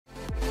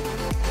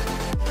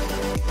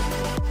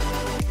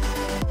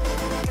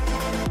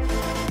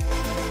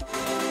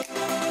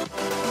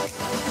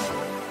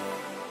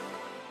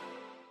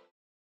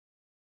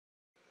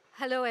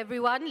Hello,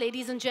 everyone,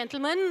 ladies and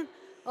gentlemen.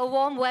 A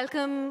warm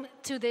welcome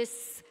to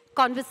this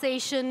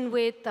conversation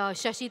with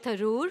Shashi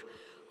Tharoor,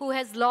 who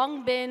has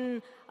long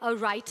been a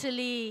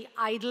writerly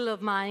idol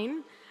of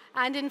mine.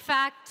 And in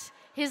fact,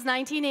 his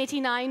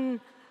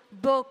 1989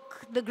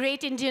 book, The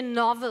Great Indian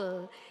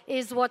Novel,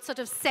 is what sort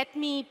of set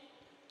me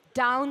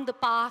down the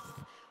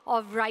path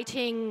of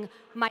writing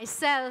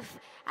myself.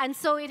 And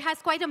so it has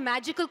quite a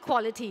magical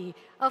quality,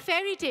 a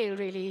fairy tale,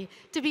 really,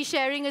 to be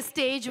sharing a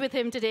stage with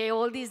him today,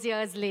 all these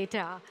years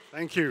later.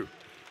 Thank you.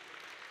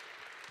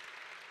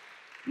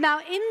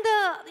 Now,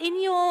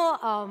 in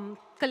your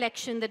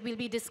collection that we'll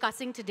be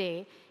discussing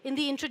today, in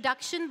the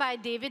introduction by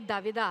David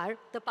Davidar,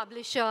 the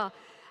publisher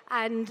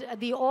and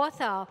the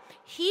author,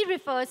 he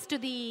refers to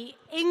the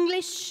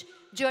English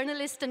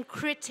journalist and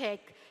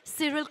critic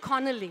Cyril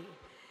Connolly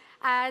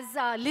as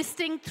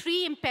listing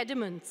 3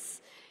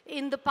 impediments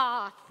in the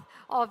path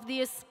of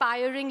the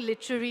aspiring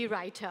literary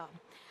writer.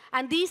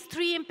 And these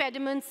 3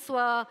 impediments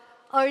were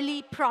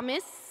early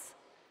promise,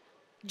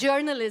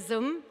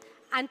 journalism,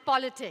 and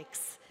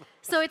politics.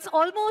 So it's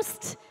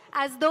almost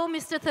as though,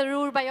 Mr.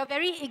 Tharoor, by your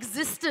very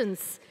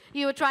existence,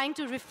 you were trying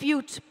to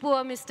refute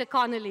poor Mr.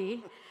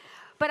 Connolly.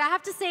 But I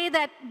have to say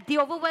that the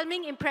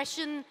overwhelming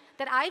impression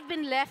that I've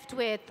been left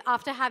with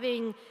after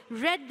having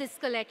read this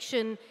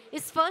collection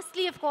is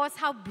firstly, of course,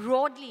 how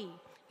broadly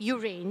you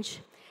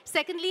range.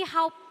 Secondly,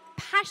 how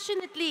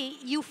passionately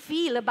you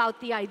feel about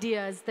the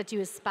ideas that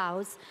you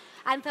espouse.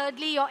 And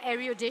thirdly, your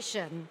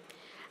erudition.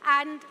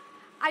 And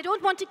I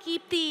don't want to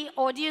keep the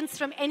audience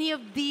from any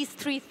of these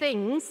 3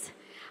 things.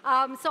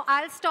 So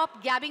I'll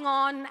stop gabbing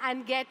on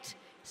and get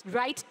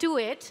right to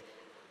it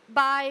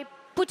by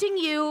putting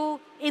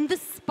you in the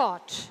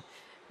spot,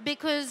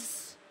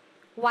 because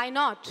why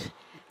not?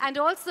 And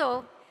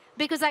also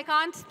because I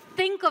can't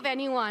think of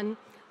anyone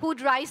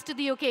who'd rise to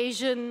the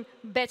occasion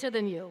better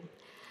than you.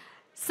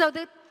 So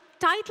the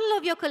title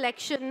of your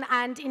collection,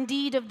 and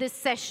indeed of this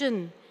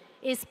session,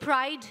 is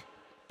Pride,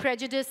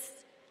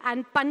 Prejudice,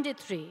 and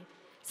Punditry.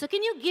 So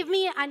can you give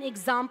me an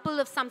example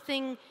of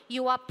something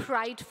you are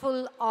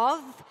prideful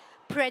of,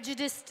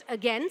 prejudiced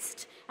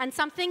against, and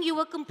something you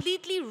were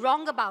completely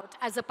wrong about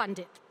as a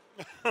pundit?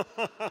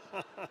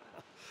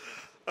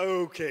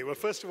 Okay, well,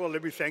 first of all,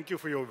 let me thank you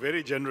for your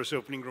very generous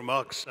opening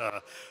remarks,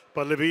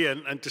 Pallavi,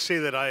 and to say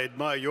that I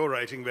admire your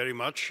writing very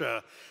much.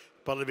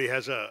 Pallavi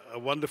has a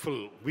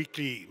wonderful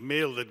weekly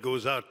mail that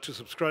goes out to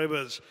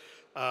subscribers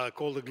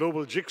called the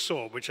Global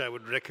Jigsaw, which I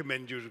would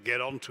recommend you to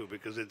get onto,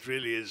 because it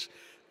really is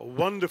a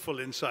wonderful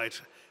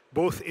insight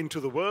both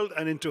into the world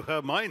and into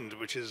her mind,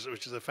 which is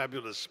a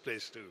fabulous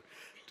place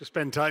to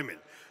spend time in.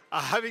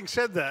 Having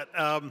said that,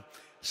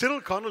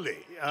 Cyril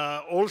Connolly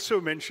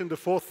also mentioned the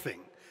 4th thing,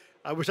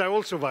 which I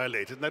also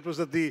violated, and that was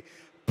that the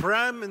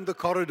pram in the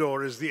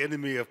corridor is the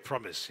enemy of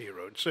promise, he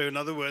wrote. So in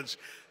other words,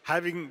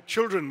 having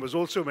children was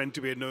also meant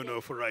to be a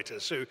no-no for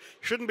writers. So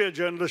shouldn't be a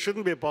journalist,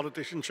 shouldn't be a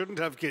politician, shouldn't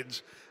have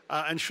kids,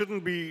 and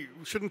shouldn't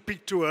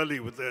peak too early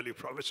with early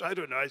promise. I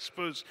don't know, I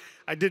suppose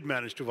I did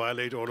manage to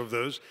violate all of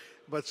those.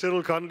 But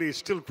Cyril Connolly is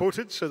still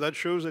quoted, so that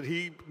shows that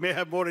he may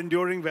have more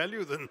enduring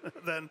value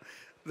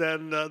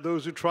than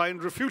those who try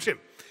and refute him.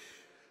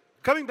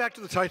 Coming back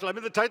to the title, I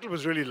mean, the title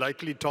was really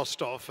lightly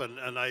tossed off,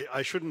 and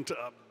I shouldn't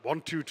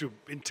want you to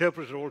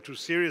interpret it all too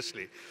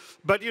seriously.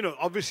 But, you know,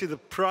 obviously the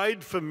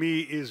pride for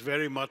me is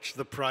very much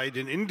the pride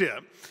in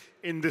India,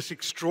 in this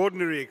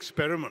extraordinary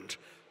experiment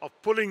of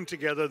pulling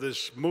together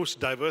this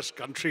most diverse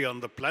country on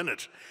the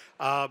planet,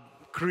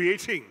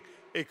 creating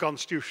a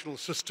constitutional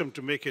system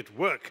to make it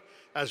work,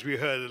 as we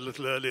heard a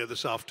little earlier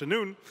this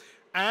afternoon,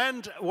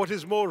 and what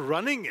is more,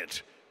 running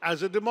it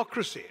as a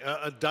democracy,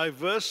 a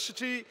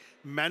diversity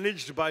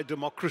managed by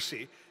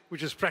democracy,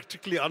 which is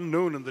practically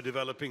unknown in the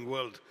developing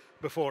world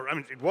before. I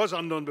mean, it was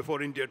unknown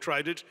before India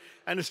tried it,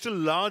 and it's still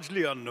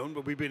largely unknown,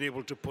 but we've been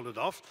able to pull it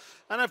off.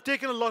 And I've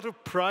taken a lot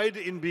of pride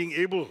in being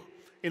able,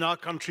 in our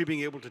country,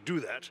 being able to do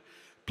that.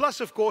 Plus,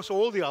 of course,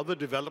 all the other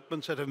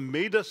developments that have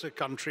made us a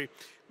country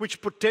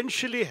which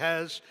potentially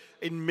has,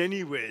 in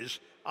many ways,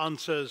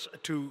 answers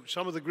to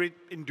some of the great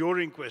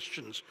enduring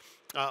questions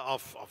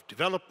of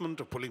development,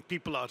 of pulling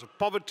people out of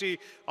poverty,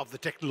 of the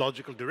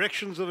technological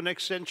directions of the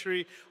next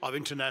century, of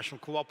international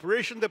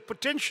cooperation, that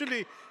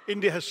potentially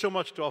India has so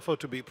much to offer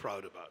to be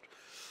proud about.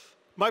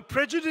 My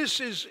prejudice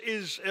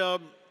is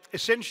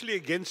essentially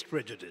against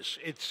prejudice.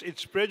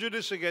 It's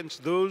prejudice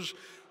against those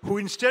who,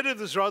 instead of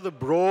this rather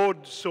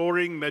broad,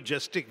 soaring,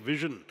 majestic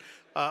vision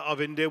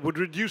of India, would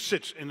reduce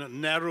it in a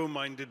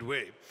narrow-minded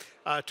way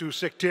to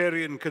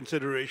sectarian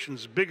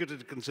considerations,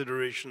 bigoted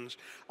considerations,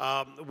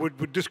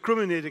 would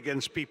discriminate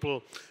against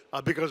people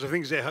because of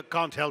things they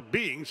can't help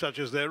being, such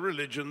as their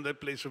religion, their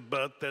place of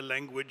birth, their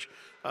language,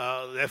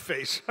 their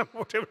face,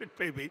 whatever it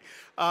may be.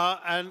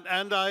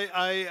 And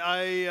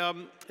I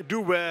do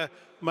wear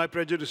my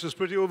prejudices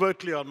pretty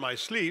overtly on my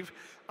sleeve.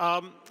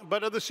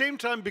 But at the same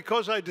time,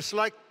 because I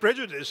dislike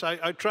prejudice,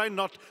 I try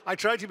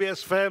to be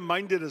as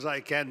fair-minded as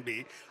I can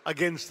be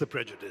against the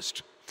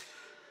prejudiced.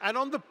 And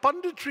on the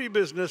punditry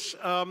business,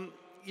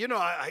 you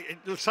know,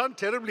 it'll sound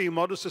terribly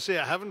immodest to say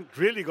I haven't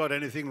really got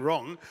anything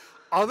wrong.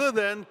 other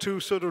than to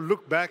sort of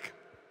look back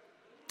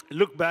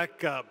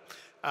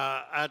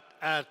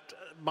at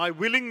my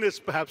willingness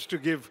perhaps to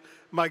give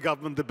my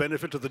government the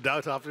benefit of the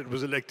doubt after it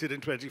was elected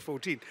in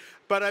 2014.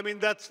 But I mean,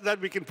 that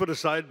we can put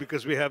aside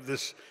because we have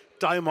this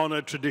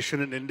time-honored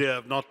tradition in India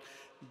of not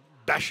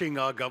bashing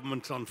our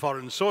government on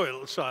foreign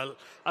soil. So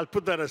I'll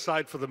put that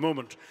aside for the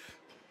moment.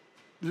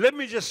 Let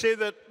me just say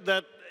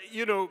that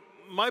you know,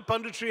 my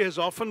punditry has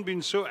often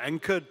been so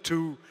anchored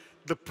to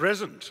the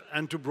present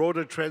and to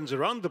broader trends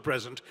around the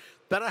present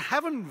that I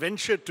haven't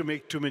ventured to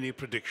make too many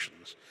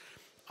predictions,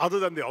 other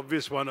than the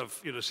obvious one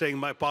of, you know, saying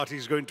my party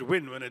is going to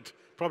win when it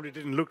probably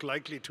didn't look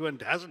likely to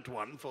and hasn't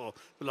won for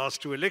the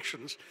last 2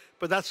 elections.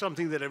 But that's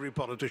something that every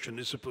politician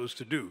is supposed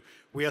to do.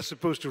 We are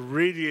supposed to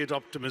radiate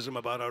optimism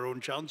about our own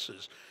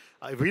chances.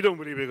 If we don't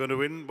believe we're going to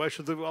win, why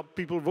should the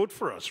people vote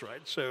for us,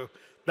 right? So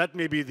that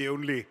may be the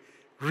only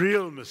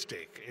real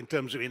mistake in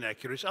terms of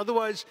inaccuracy.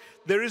 Otherwise,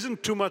 there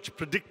isn't too much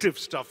predictive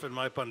stuff in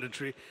my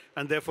punditry,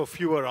 and therefore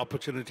fewer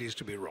opportunities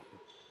to be wrong.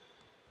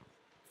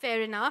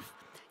 Fair enough.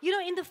 You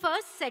know, in the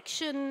first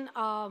section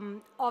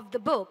of the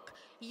book,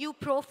 you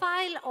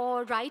profile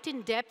or write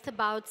in depth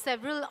about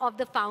several of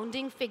the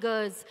founding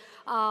figures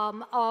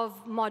of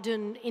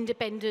modern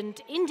independent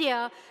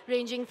India,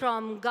 ranging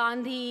from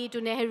Gandhi to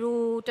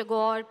Nehru,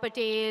 Tagore,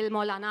 Patel,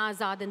 Maulana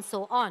Azad, and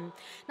so on.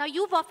 Now,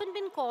 you've often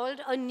been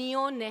called a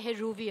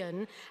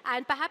neo-Nehruvian,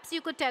 and perhaps you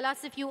could tell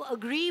us if you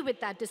agree with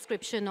that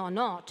description or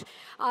not.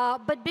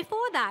 But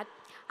before that,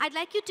 I'd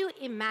like you to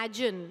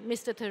imagine,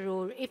 Mr.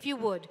 Tharoor, if you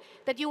would,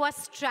 that you are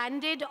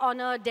stranded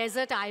on a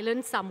desert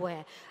island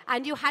somewhere,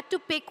 and you had to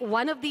pick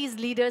one of these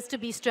leaders to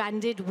be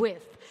stranded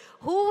with.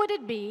 Who would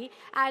it be?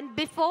 And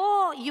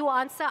before you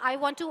answer, I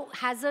want to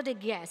hazard a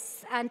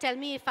guess and tell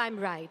me if I'm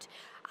right.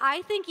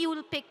 I think you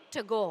will pick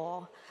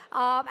Tagore.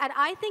 And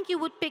I think you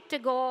would pick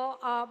Tagore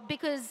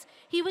because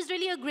he was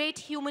really a great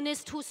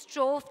humanist who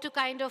strove to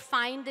kind of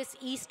find this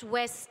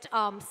East-West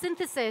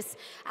synthesis,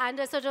 and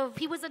a sort of,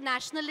 he was a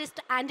nationalist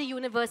and a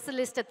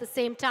universalist at the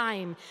same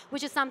time,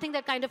 which is something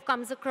that kind of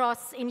comes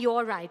across in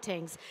your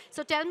writings.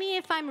 So tell me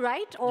if I'm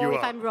right or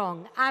if I'm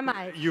wrong. Am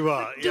I? You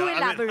are. Do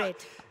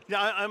elaborate.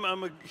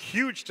 I'm a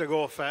huge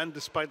Tagore fan,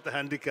 despite the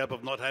handicap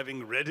of not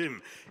having read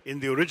him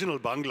in the original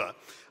Bangla.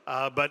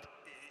 But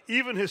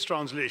even his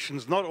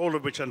translations, not all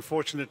of which,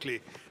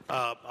 unfortunately,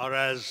 are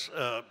as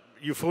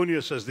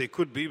euphonious as they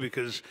could be,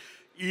 because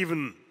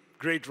even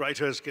great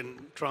writers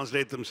can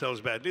translate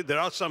themselves badly. There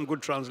are some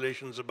good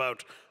translations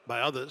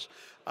by others,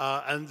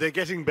 and they're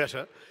getting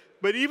better.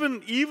 But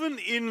even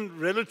in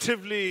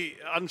relatively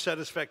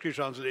unsatisfactory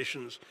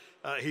translations,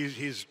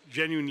 he's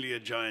genuinely a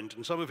giant.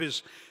 And some of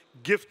his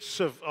gifts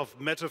of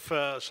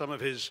metaphor, some of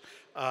his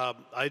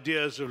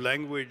ideas of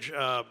language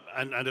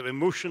and of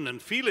emotion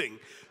and feeling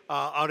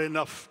are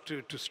enough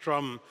to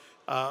strum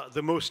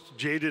the most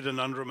jaded and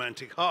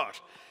unromantic heart,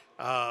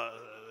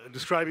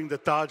 describing the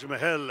Taj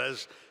Mahal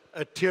as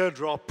a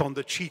teardrop on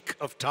the cheek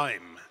of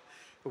time,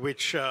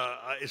 which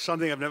is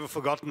something I've never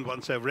forgotten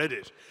once I've read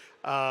it.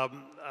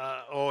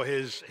 Or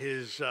his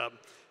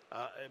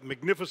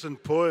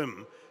magnificent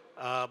poem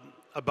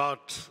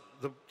about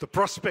the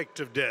prospect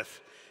of death,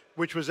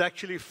 which was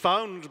actually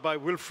found by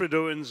Wilfred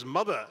Owen's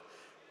mother,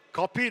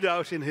 copied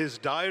out in his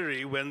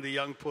diary when the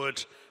young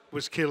poet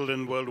was killed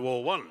in World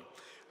War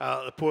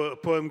I. A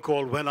poem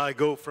called When I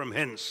Go From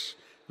Hence,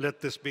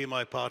 Let This Be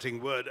My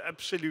Parting Word.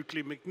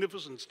 Absolutely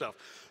magnificent stuff.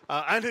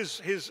 And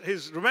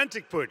his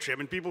romantic poetry. I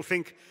mean, people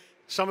think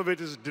some of it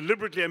is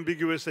deliberately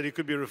ambiguous, that he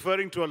could be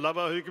referring to a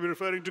lover, or he could be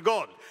referring to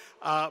God.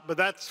 But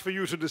that's for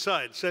you to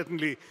decide.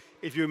 Certainly,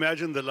 if you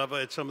imagine the lover,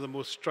 it's some of the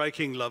most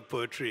striking love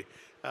poetry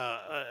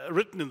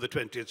written in the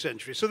 20th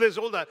century. So there's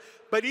all that.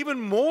 But even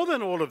more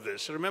than all of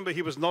this, remember,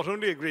 he was not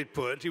only a great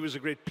poet, he was a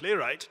great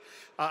playwright.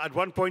 At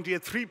one point, he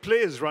had 3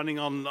 plays running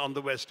on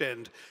the West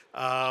End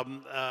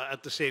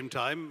at the same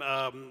time.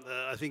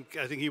 I think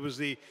he was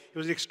the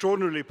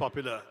extraordinarily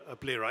popular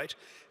playwright.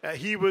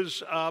 He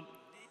was a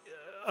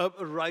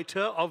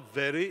writer of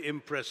very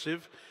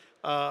impressive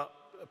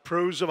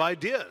prose of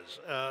ideas.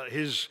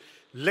 His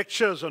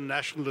lectures on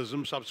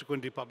nationalism,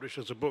 subsequently published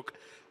as a book,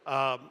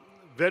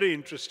 very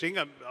interesting.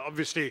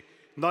 Obviously,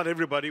 not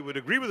everybody would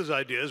agree with his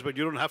ideas, but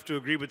you don't have to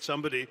agree with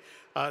somebody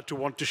to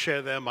want to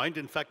share their mind.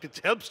 In fact, it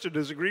helps to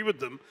disagree with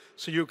them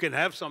so you can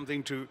have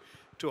something to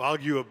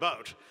argue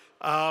about.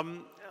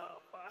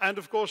 And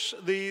of course,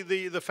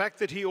 the fact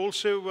that he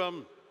also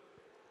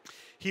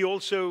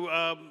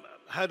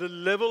had a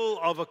level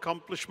of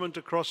accomplishment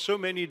across so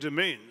many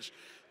domains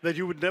that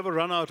you would never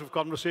run out of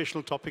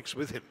conversational topics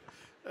with him.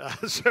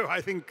 So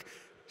I think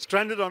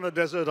stranded on a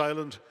desert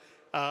island,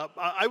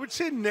 I would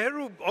say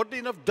Nehru, oddly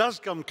enough, does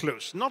come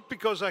close. Not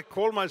because I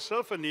call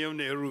myself a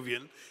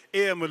neo-Nehruvian.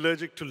 I'm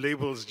allergic to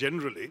labels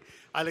generally.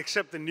 I'll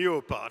accept the neo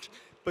part.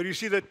 But you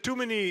see, there are too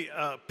many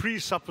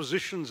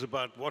presuppositions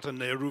about what a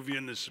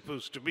Nehruvian is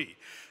supposed to be.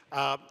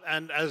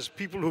 And as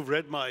people who've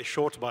read my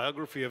short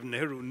biography of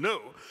Nehru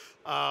know,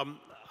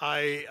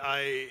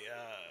 I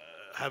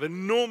have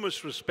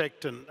enormous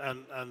respect and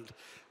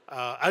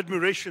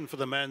admiration for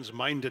the man's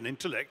mind and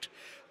intellect.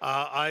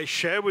 I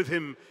share with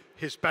him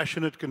his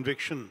passionate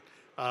conviction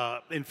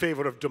in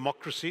favor of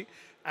democracy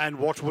and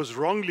what was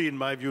wrongly, in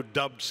my view,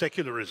 dubbed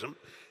secularism,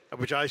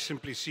 which I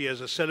simply see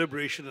as a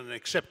celebration and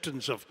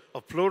acceptance of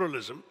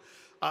pluralism.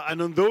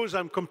 And on those,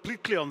 I'm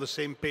completely on the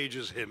same page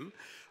as him.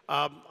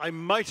 I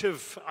might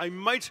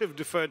have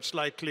deferred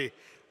slightly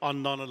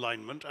on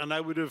non-alignment, and I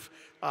would have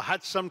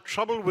had some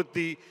trouble with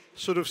the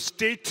sort of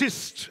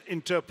statist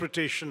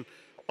interpretation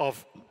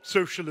of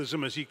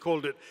socialism, as he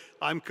called it.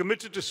 I'm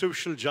committed to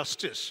social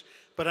justice,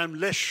 but I'm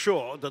less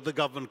sure that the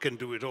government can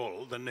do it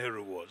all than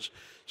Nehru was.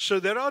 So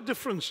there are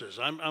differences.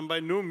 I'm by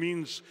no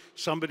means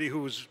somebody who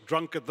was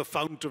drunk at the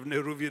fount of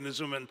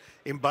Nehruvianism and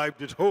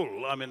imbibed it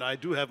whole. I mean, I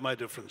do have my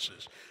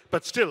differences.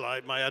 But still,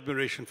 my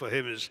admiration for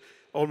him is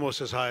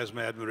almost as high as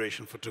my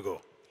admiration for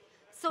Tagore.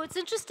 So it's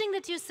interesting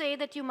that you say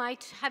that you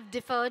might have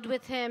differed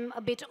with him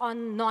a bit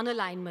on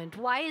non-alignment.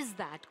 Why is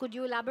that? Could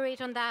you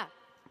elaborate on that?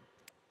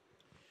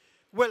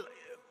 Well,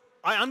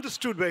 I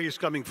understood where he's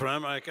coming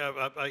from.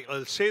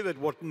 I'll say that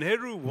what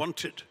Nehru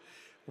wanted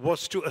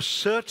was to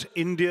assert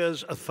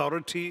India's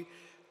authority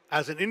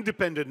as an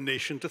independent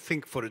nation to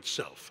think for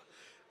itself.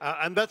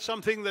 And that's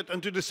something that,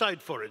 and to decide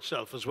for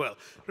itself as well.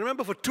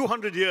 Remember, for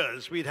 200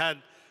 years, we'd had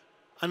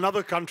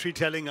another country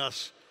telling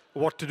us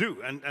what to do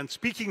and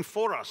speaking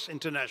for us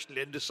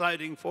internationally and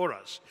deciding for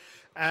us.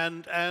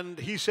 And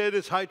he said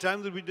it's high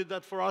time that we did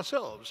that for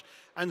ourselves.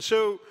 And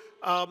so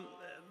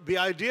the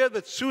idea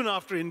that soon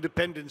after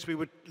independence we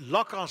would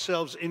lock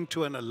ourselves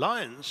into an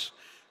alliance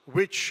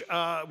which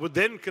would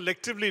then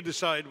collectively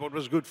decide what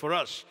was good for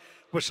us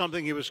was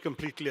something he was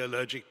completely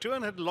allergic to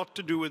and had a lot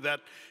to do with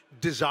that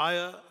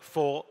desire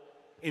for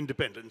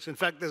independence. In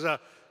fact, there's a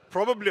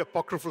probably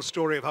apocryphal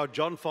story of how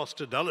John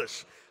Foster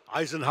Dulles,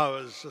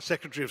 Eisenhower's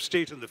Secretary of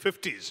State in the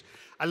 50s,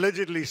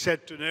 allegedly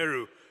said to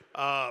Nehru,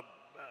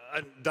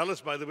 and Dulles,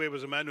 by the way,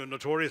 was a man who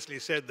notoriously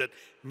said that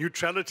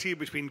neutrality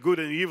between good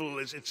and evil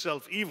is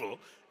itself evil,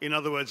 in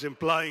other words,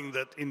 implying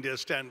that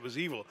India's stand was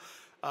evil.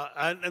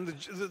 And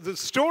the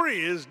story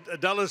is,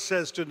 Dulles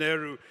says to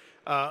Nehru,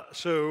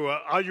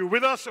 are you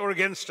with us or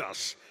against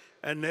us?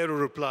 And Nehru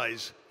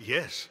replies,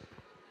 yes.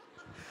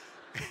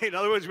 In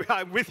other words,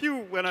 I'm with you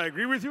when I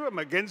agree with you, I'm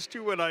against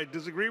you when I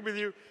disagree with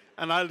you,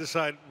 and I'll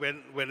decide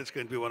when it's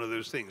going to be one of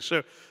those things.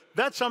 So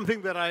that's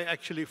something that I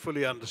actually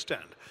fully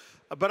understand.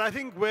 But I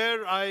think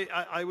where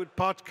I would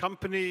part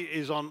company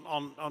is on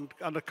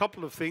a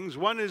couple of things.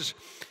 One is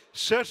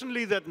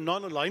certainly that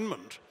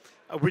non-alignment,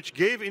 which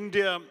gave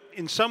India,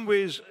 in some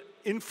ways,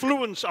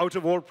 influence out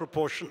of all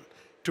proportion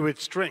to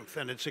its strength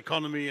and its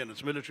economy and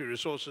its military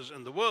resources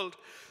in the world,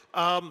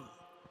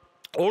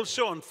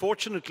 also,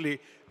 unfortunately,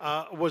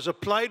 was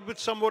applied with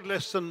somewhat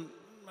less than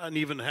an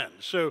even hand.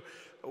 So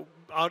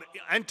our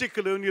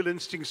anti-colonial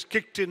instincts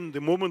kicked in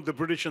the moment the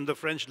British and the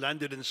French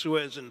landed in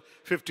Suez in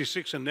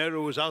 '56, and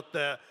Nehru was out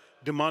there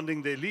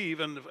demanding they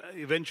leave, and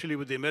eventually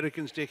with the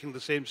Americans taking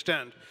the same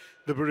stand,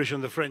 the British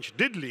and the French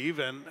did leave,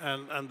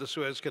 and the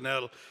Suez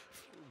Canal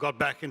got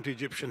back into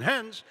Egyptian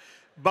hands.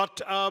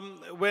 But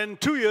when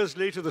 2 years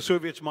later the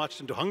Soviets marched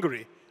into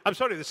Hungary, I'm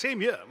sorry, the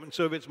same year when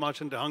Soviets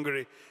marched into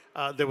Hungary,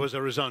 there was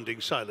a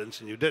resounding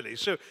silence in New Delhi.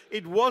 So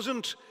it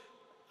wasn't,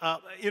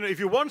 if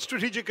you want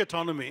strategic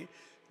autonomy,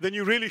 then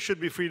you really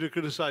should be free to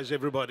criticize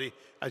everybody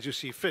as you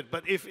see fit.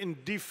 But if in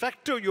de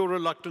facto your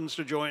reluctance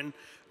to join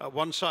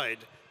one side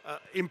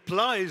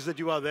implies that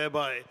you are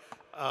thereby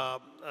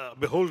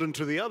beholden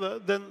to the other,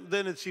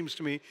 then it seems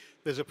to me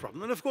there's a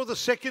problem. And of course, the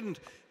second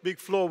big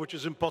flaw, which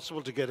is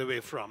impossible to get away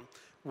from,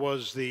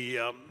 was the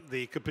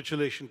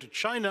capitulation to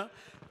China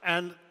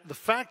and the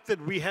fact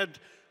that we had,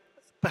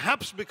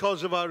 perhaps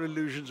because of our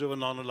illusions over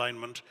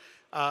non-alignment,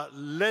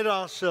 led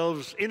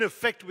ourselves, in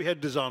effect, we had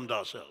disarmed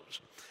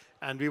ourselves.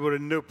 And we were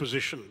in no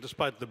position,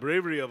 despite the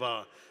bravery of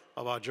our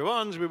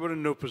Jawans, we were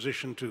in no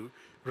position to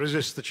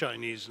resist the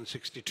Chinese in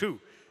 '62.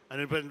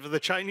 And when the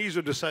Chinese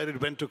who decided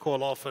when to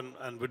call off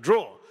and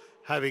withdraw,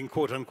 having,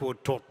 quote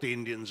unquote, taught the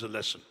Indians a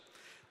lesson.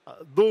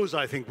 Those,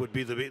 I think, would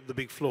be the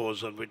big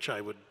flaws on which I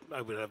would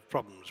have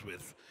problems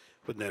with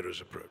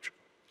Nehru's approach.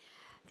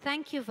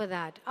 Thank you for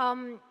that.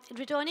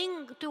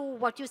 Returning to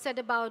what you said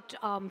about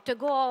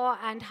Tagore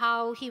and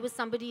how he was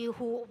somebody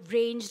who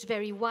ranged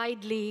very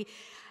widely,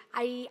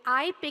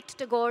 I picked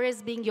Tagore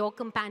as being your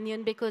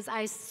companion because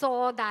I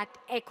saw that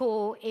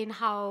echo in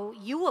how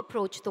you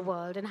approach the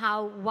world and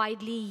how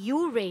widely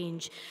you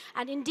range.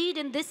 And indeed,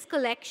 in this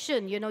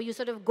collection, you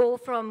sort of go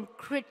from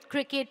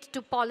cricket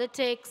to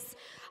politics,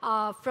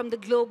 from the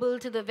global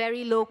to the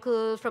very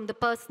local, from the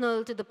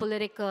personal to the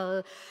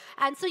political.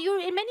 And so you're,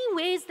 in many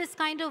ways, this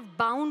kind of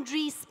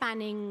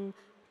boundary-spanning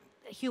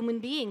human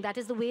being. That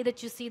is the way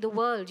that you see the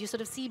world. You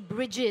sort of see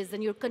bridges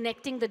and you're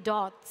connecting the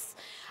dots.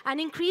 And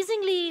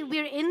increasingly,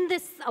 we're in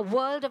this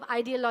world of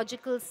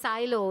ideological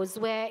silos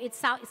where it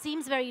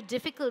seems very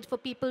difficult for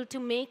people to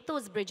make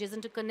those bridges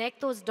and to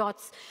connect those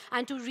dots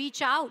and to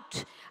reach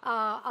out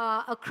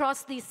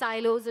across these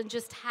silos and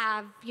just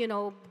have,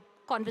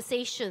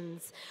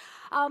 conversations.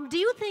 Do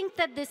you think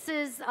that this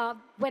is,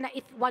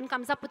 if one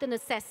comes up with an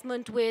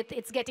assessment with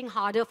it's getting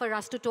harder for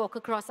us to talk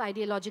across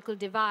ideological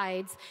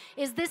divides,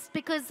 is this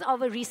because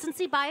of a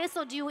recency bias,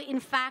 or do you in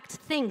fact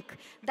think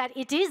that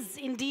it is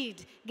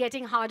indeed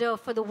getting harder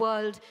for the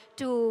world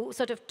to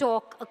sort of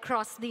talk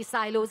across these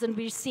silos and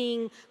we're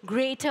seeing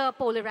greater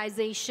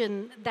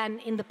polarization than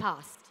in the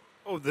past?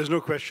 Oh, there's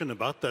no question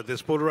about that.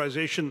 There's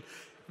polarization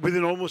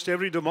within almost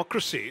every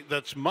democracy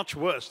that's much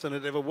worse than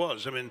it ever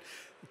was. I mean,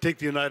 take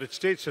the United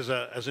States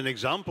as an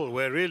example,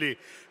 where really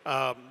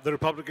the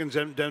Republicans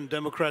and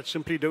Democrats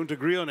simply don't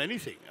agree on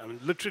anything. I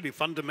mean, literally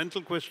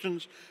fundamental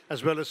questions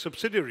as well as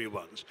subsidiary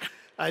ones.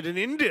 And in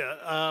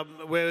India,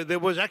 where there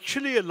was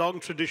actually a long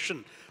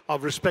tradition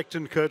of respect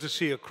and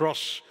courtesy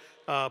across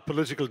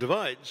political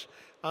divides,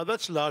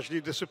 that's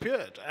largely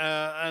disappeared.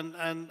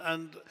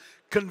 And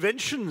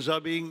conventions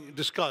are being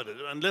discarded.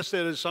 Unless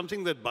there is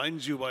something that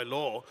binds you by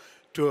law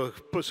to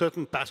a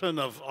certain pattern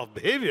of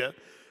behavior,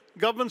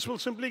 governments will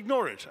simply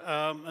ignore it.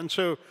 And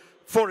so,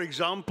 for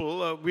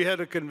example, we had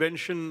a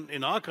convention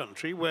in our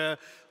country where,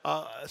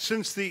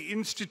 since the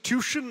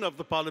institution of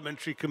the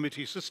parliamentary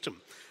committee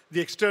system,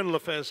 the External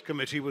Affairs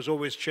Committee was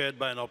always chaired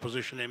by an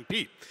opposition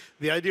MP.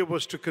 The idea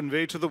was to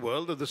convey to the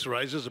world that this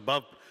rises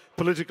above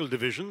political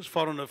divisions.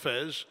 Foreign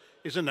affairs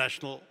is a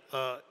national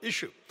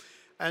issue.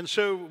 And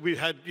so we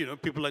had,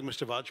 people like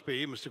Mr.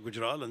 Vajpayee, Mr.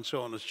 Gujral, and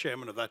so on as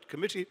chairman of that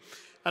committee.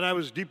 And I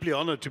was deeply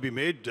honored to be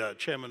made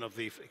chairman of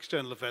the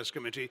External Affairs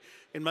Committee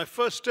in my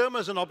first term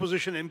as an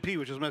opposition MP,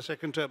 which was my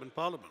second term in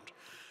Parliament.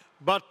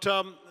 But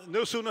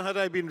no sooner had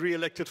I been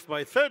re-elected for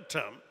my third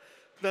term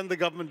than the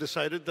government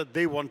decided that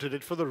they wanted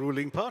it for the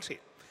ruling party.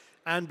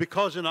 And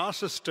because in our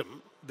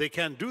system, they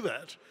can't do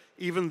that,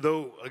 even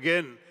though,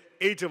 again,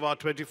 8 of our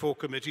 24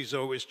 committees are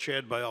always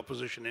chaired by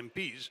opposition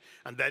MPs,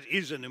 and that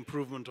is an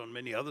improvement on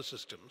many other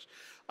systems.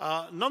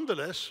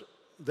 Nonetheless,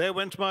 there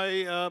went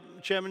my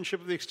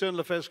chairmanship of the External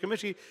Affairs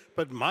Committee,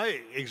 but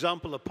my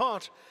example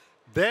apart,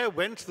 there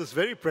went this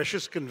very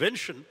precious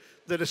convention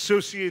that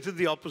associated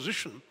the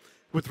opposition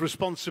with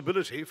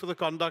responsibility for the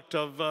conduct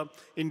of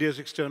India's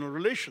external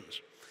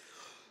relations.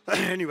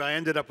 Anyway, I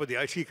ended up with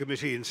the IT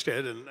committee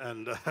instead,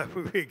 and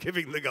we're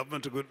giving the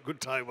government a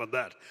good time on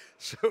that.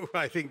 So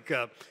I think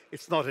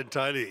it's not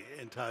entirely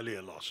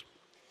a loss.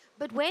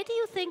 But where do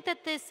you think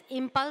that this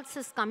impulse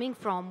is coming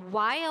from?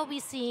 Why are we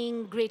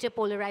seeing greater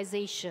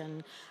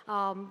polarization?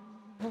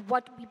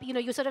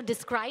 You sort of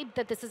described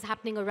that this is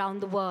happening around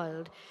the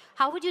world.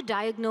 How would you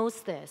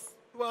diagnose this?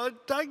 Well, I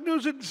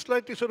diagnose it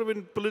slightly sort of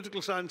in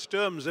political science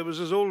terms. There was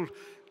this old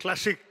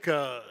classic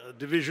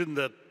division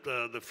that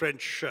the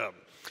French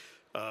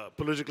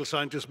political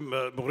scientist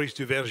Maurice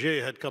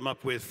Duverger had come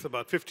up with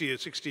about 50 or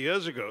 60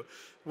 years ago,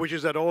 which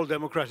is that all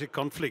democratic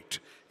conflict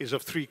is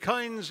of 3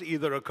 kinds: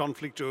 either a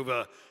conflict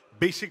over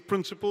basic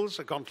principles,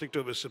 a conflict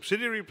over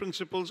subsidiary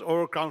principles,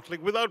 or a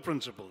conflict without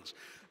principles.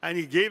 And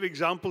he gave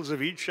examples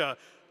of each. A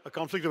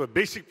conflict over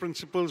basic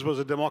principles was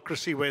a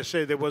democracy where,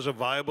 say, there was a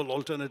viable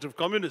alternative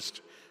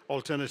communist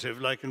alternative,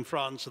 like in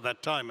France at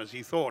that time, as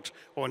he thought,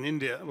 or in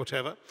India,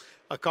 whatever.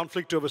 A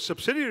conflict over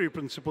subsidiary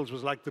principles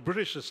was like the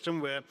British system,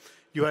 where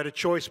you had a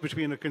choice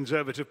between a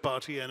conservative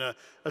party and a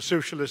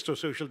socialist or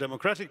social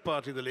democratic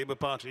party, the Labour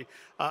Party,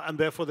 and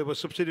therefore there were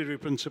subsidiary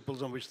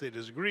principles on which they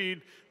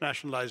disagreed: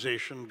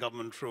 nationalization,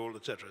 government role,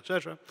 etc.,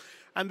 etc.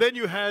 And then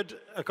you had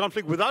a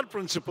conflict without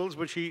principles,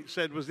 which he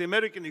said was the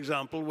American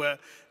example, where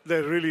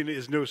there really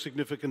is no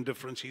significant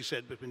difference, he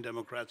said, between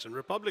Democrats and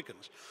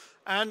Republicans.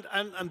 And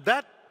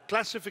that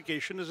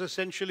classification is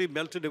essentially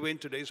melted away in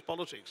today's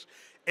politics.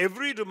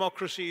 Every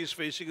democracy is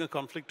facing a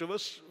conflict over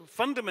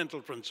fundamental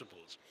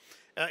principles.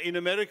 In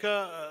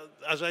America,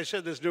 as I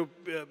said, there's no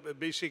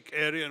basic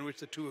area in which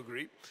the two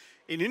agree.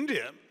 In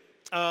India,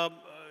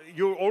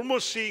 you're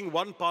almost seeing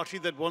one party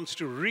that wants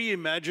to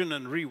reimagine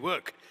and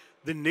rework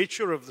the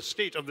nature of the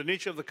state, of the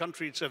nature of the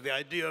country itself, the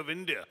idea of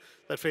India,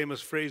 that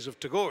famous phrase of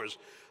Tagore's,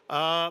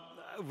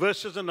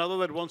 versus another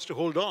that wants to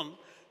hold on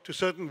to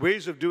certain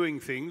ways of doing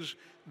things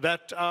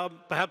that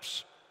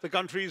perhaps the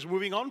country is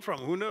moving on from,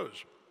 who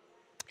knows.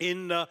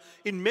 In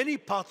many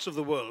parts of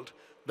the world,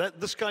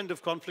 this kind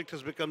of conflict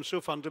has become so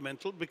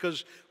fundamental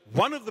because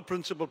one of the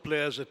principal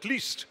players, at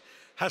least,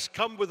 has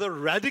come with a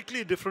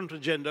radically different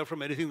agenda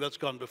from anything that's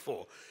gone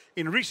before.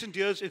 In recent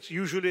years, it's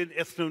usually an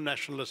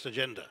ethno-nationalist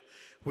agenda,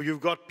 where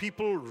you've got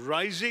people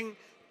rising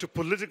to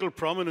political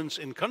prominence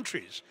in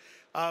countries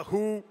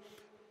who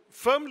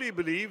firmly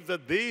believe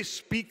that they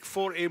speak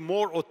for a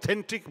more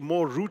authentic,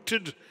 more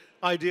rooted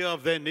idea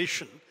of their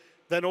nation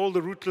than all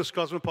the rootless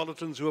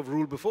cosmopolitans who have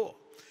ruled before.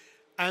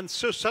 And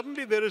so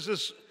suddenly there is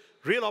this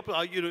real,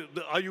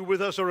 are you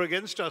with us or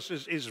against us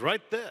is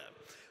right there.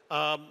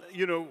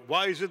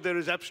 Why is it there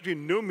is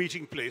absolutely no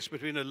meeting place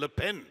between a Le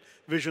Pen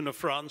vision of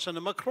France and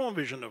a Macron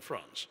vision of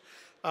France?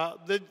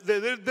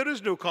 There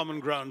is no common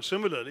ground,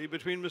 similarly,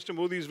 between Mr.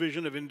 Modi's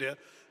vision of India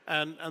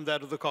and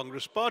that of the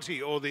Congress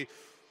Party, or the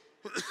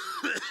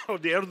or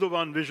the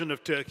Erdogan vision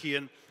of Turkey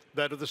and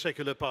that of the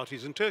secular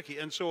parties in Turkey,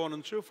 and so on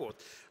and so forth.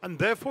 And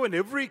therefore, in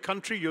every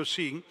country, you're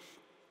seeing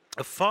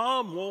a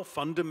far more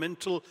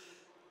fundamental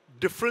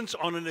difference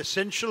on an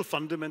essential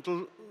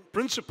fundamental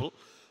principle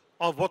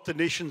of what the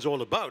nation's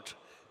all about.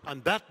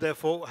 And that,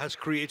 therefore, has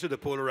created a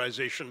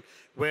polarization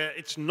where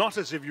it's not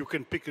as if you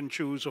can pick and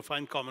choose or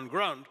find common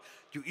ground.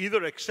 You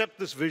either accept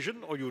this vision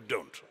or you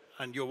don't,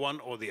 and you're one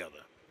or the other.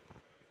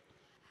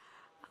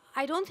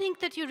 I don't think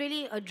that you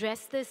really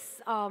address this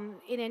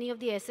in any of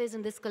the essays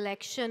in this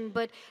collection,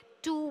 but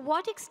to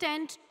what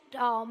extent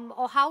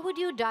or how would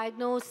you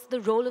diagnose the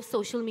role of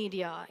social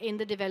media in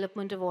the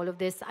development of all of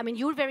this? I mean,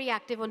 you're very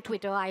active on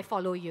Twitter, I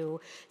follow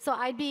you, so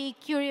I'd be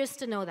curious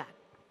to know that.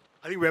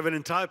 I think we have an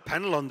entire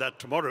panel on that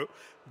tomorrow,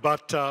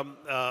 but,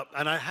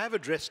 and I have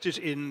addressed it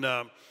in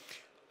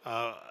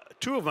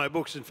two of my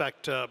books, in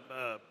fact,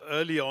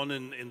 early on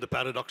in The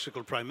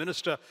Paradoxical Prime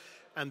Minister,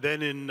 and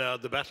then in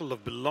The Battle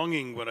of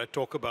Belonging, when I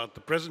talk about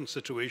the present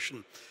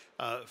situation,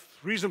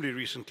 reasonably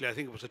recently. I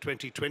think it was a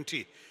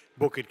 2020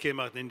 book. It came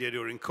out in India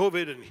during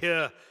COVID, and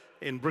here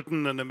in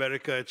Britain and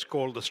America, it's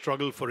called The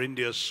Struggle for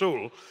India's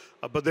Soul.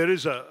 But there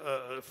is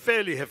a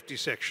fairly hefty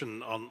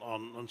section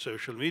on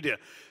social media.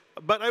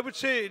 But I would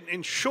say,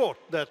 in short,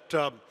 that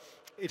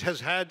it has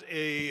had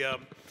a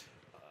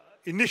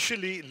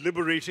initially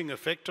liberating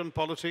effect on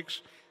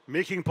politics,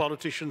 making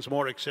politicians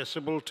more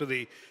accessible to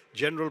the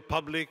general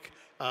public,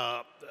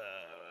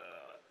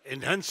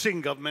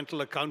 enhancing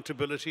governmental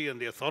accountability and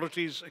the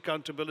authorities'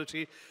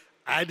 accountability,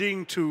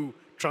 adding to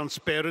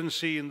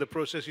transparency in the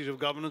processes of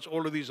governance.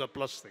 All of these are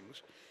plus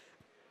things.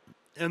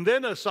 And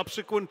then a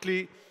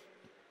subsequently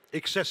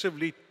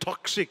excessively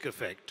toxic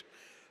effect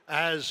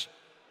as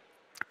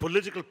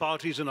political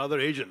parties and other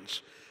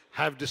agents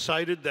have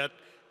decided that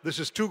this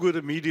is too good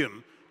a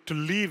medium to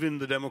leave in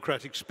the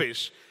democratic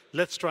space.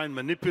 Let's try and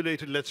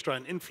manipulate it, let's try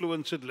and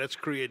influence it, let's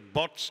create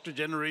bots to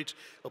generate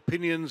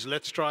opinions,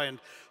 let's try and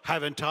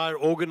have entire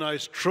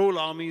organized troll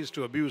armies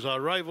to abuse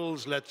our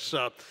rivals, let's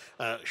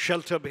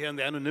shelter behind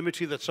the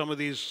anonymity that some of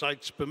these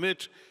sites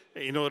permit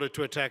in order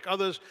to attack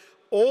others.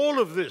 All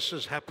of this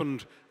has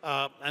happened,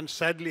 and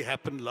sadly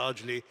happened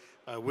largely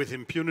with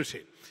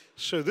impunity.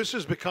 So this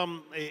has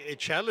become a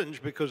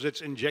challenge because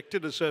it's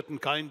injected a certain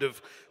kind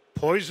of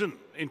poison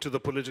into the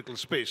political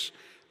space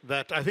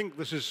that I think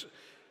this is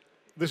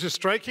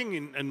striking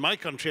in my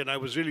country, and I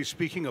was really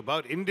speaking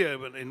about India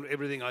in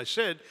everything I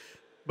said.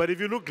 But if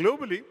you look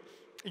globally,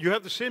 you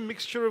have the same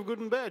mixture of good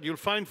and bad. You'll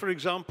find, for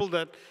example,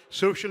 that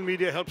social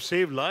media helped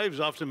save lives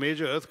after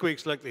major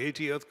earthquakes like the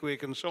Haiti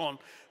earthquake and so on,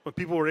 but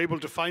people were able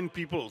to find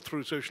people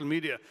through social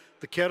media.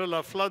 The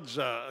Kerala floods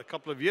a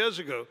couple of years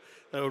ago,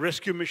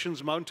 rescue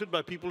missions mounted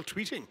by people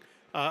tweeting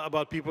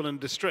about people in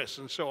distress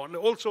and so on.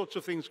 All sorts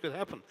of things could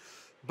happen.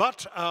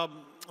 But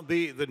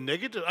the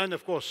negative, and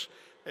of course,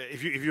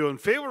 if you're in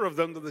favor of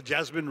them, then the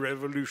Jasmine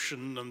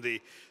Revolution and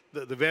the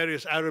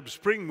various Arab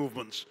Spring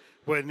movements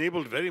were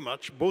enabled very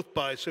much both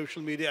by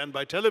social media and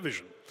by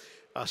television.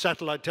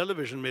 Satellite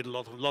television made a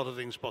lot of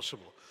things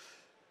possible.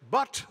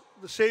 But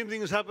the same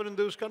thing has happened in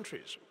those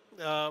countries,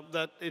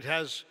 that it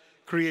has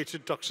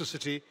created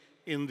toxicity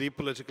in the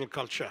political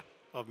culture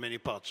of many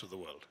parts of the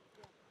world.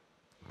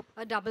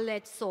 A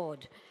double-edged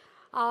sword.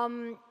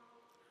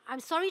 I'm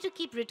sorry to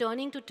keep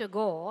returning to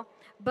Tagore,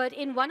 but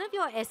in one of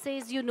your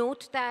essays, you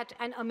note that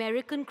an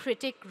American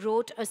critic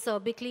wrote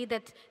acerbically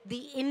that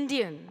the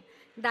Indian,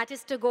 that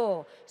is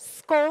Tagore,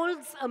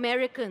 scolds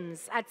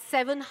Americans at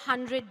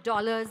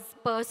 $700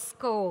 per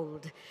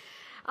scold.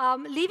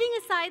 Leaving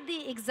aside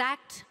the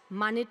exact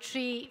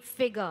monetary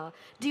figure,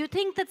 do you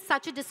think that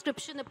such a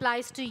description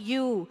applies to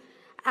you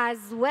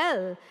as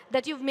well,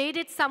 that you've made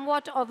it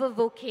somewhat of a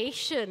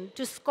vocation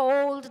to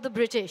scold the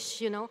British,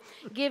 you know,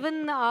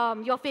 given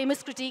your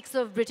famous critiques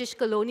of British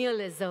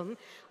colonialism,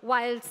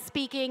 while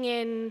speaking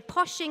in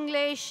posh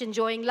English,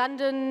 enjoying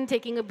London,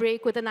 taking a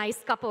break with a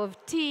nice cup of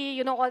tea,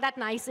 you know, all that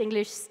nice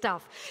English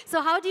stuff.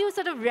 So how do you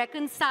sort of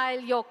reconcile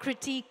your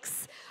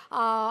critiques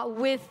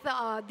with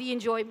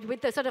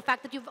the sort of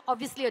fact that you've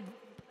obviously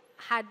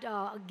had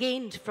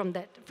gained from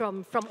that,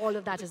 from all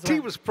of that as well? Tea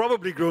was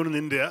probably grown in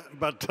India,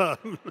 but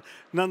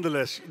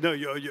nonetheless, no,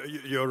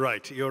 you're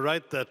right. You're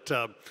right that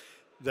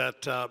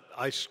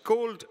I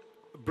scold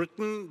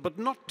Britain, but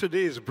not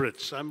today's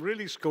Brits. I'm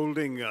really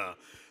scolding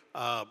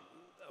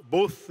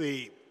both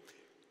the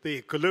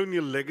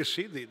colonial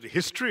legacy, the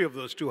history of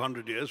those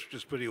 200 years, which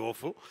is pretty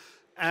awful,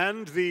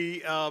 and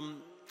the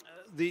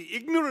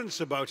ignorance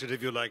about it,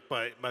 if you like,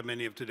 by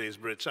many of today's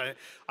Brits.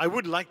 I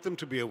would like them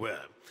to be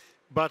aware.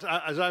 But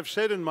as I've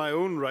said in my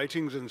own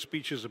writings and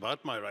speeches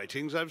about my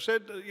writings, I've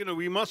said, you know,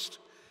 we must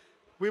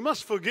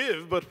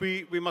forgive, but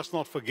we must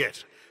not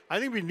forget. I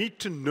think we need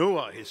to know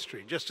our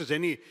history, just as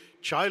any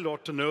child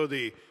ought to know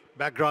the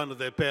background of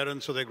their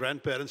parents or their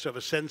grandparents, to have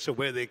a sense of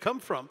where they come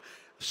from.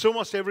 So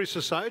must every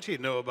society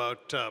know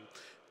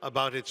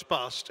about its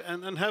past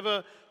and have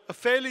a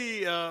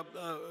fairly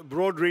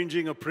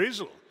broad-ranging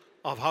appraisal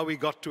of how we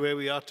got to where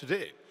we are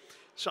today.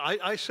 So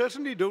I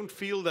certainly don't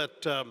feel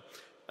that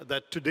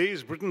that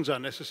today's Britons are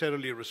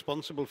necessarily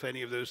responsible for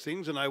any of those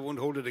things, and I won't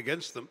hold it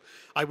against them.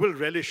 I will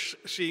relish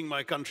seeing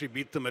my country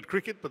beat them at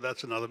cricket, but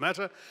that's another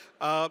matter.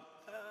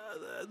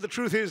 The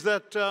truth is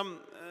that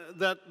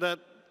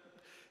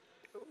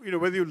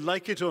whether you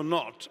like it or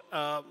not,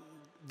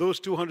 those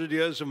 200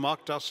 years have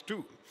marked us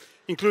too,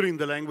 including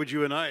the language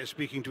you and I are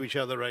speaking to each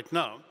other right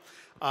now.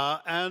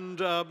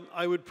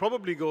 I would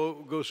probably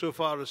go so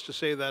far as to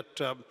say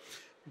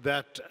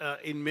that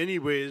in many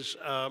ways,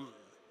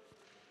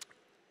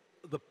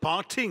 the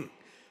parting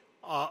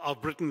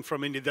of Britain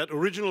from India, that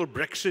original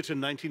Brexit in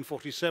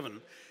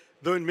 1947,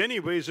 though in many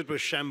ways it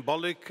was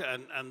shambolic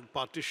and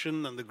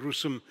partition and the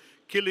gruesome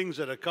killings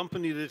that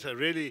accompanied it are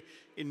really,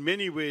 in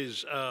many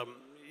ways,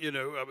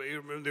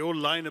 the old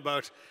line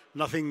about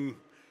nothing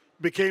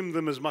became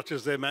them as much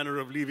as their manner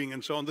of leaving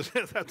and so on.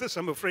 This,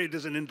 I'm afraid,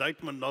 is an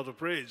indictment, not a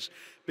praise,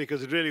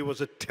 because it really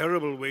was a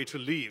terrible way to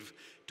leave,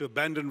 to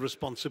abandon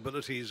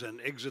responsibilities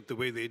and exit the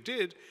way they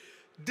did.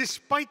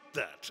 Despite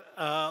that,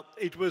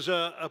 it was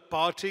a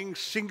parting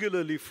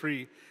singularly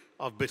free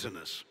of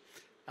bitterness.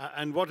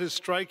 And what is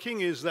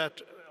striking is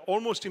that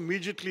almost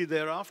immediately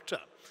thereafter,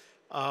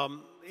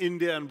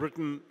 India and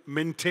Britain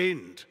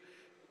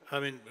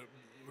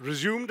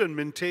resumed and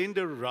maintained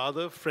a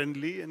rather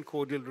friendly and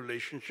cordial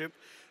relationship,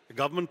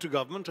 government to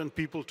government and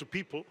people to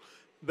people,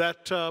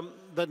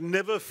 that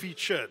never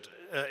featured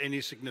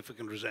any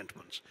significant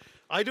resentments.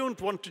 I don't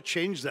want to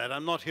change that.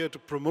 I'm not here to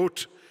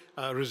promote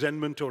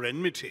resentment or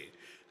enmity,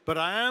 but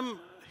I am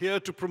here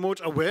to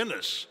promote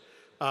awareness.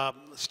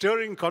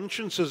 Stirring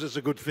consciences is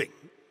a good thing,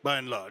 by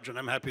and large, and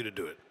I'm happy to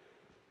do it.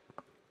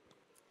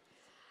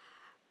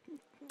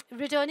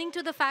 Returning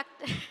to the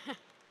fact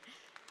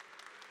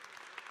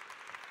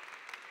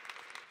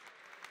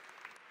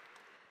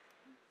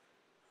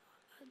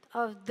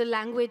of the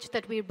language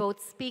that we're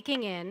both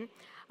speaking in,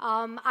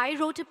 I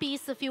wrote a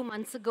piece a few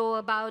months ago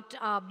about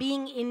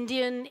being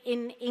Indian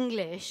in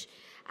English.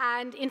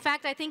 And in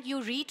fact, I think you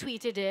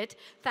retweeted it.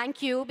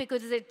 Thank you,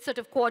 because it sort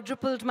of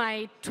quadrupled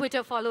my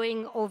Twitter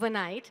following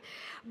overnight.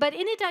 But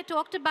in it, I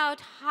talked about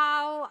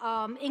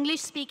how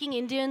English-speaking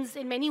Indians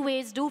in many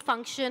ways do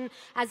function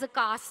as a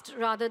caste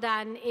rather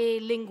than a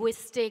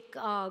linguistic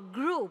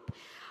group.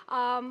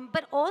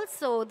 But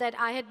also that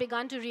I had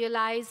begun to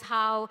realize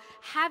how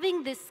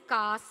having this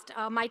caste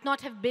might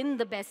not have been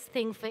the best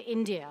thing for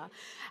India.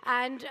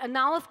 And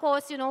now, of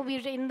course,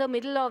 we're in the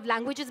middle of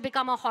languages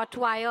become a hot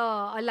wire,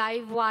 a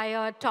live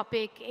wire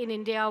topic in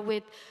India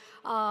with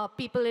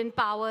people in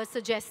power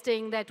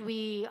suggesting that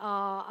we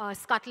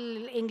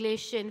scuttle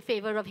English in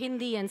favor of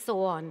Hindi and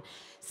so on.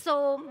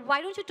 So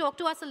why don't you talk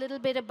to us a little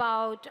bit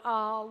about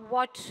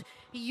what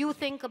you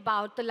think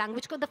about the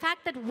language? The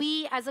fact that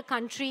we as a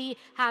country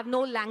have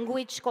no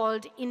language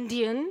called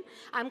Indian.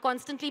 I'm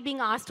constantly being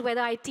asked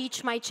whether I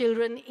teach my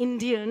children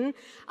Indian.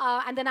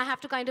 And then I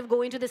have to kind of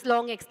go into this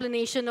long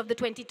explanation of the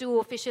 22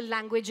 official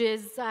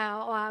languages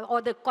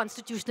or the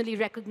constitutionally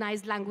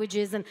recognized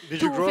languages and Did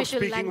 2 you grow up official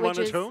speaking languages.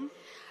 one at home?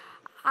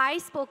 I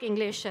spoke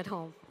English at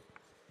home.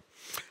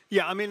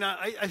 Yeah,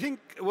 I think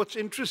what's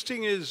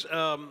interesting is,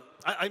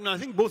 I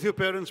think both your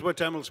parents were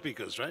Tamil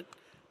speakers, right?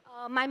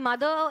 My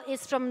mother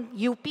is from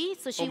UP,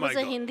 so she was a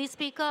God. Hindi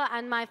speaker,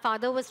 and my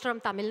father was from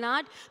Tamil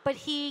Nadu, but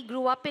he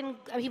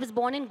was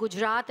born in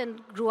Gujarat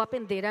and grew up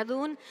in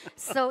Dehradun,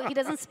 so he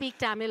doesn't speak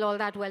Tamil all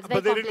that well. It's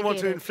very But they didn't want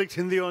to complicated. inflict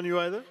Hindi on you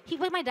either?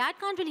 Well, my dad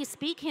can't really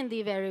speak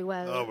Hindi very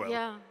well. Oh, well.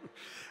 Yeah.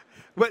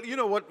 Well, you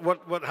know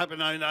what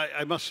happened,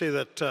 I must say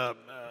that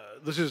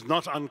this is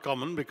not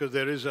uncommon, because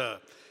there is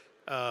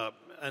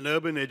an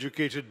urban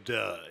educated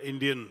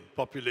Indian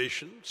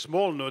population,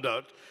 small no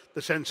doubt,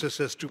 the census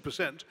says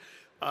 2%,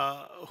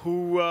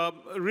 who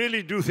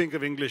really do think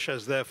of English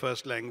as their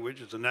first language.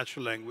 It's a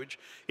natural language.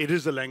 It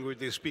is the language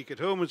they speak at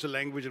home. It's a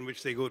language in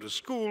which they go to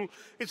school.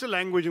 It's a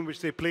language in which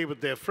they play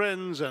with their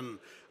friends and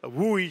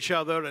woo each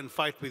other and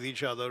fight with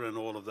each other and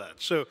all of that.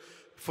 So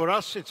for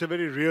us, it's a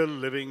very real,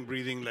 living,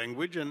 breathing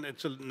language, and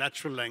it's a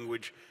natural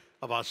language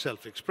of our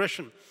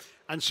self-expression.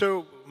 And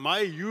so my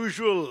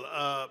usual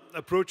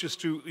approach is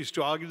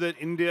to argue that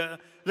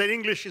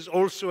English is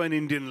also an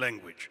Indian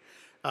language,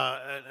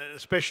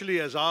 especially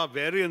as our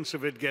variants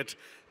of it get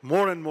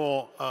more and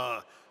more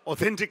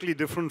authentically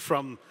different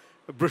from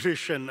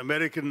British and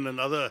American and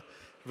other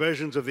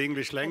versions of the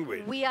English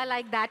language. We are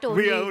like that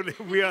only.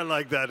 We are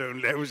like that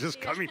only. I was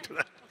just coming to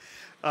that.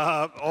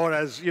 Or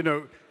as,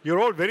 you're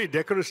all very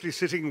decorously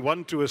sitting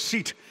one to a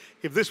seat.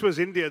 If this was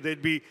India,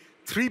 there'd be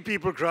 3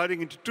 people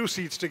crowding into 2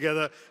 seats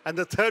together, and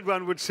the third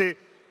one would say,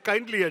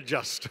 kindly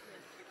adjust.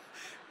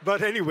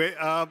 But anyway,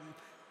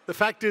 the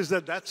fact is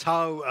that that's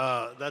how...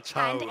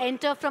 And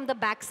enter from the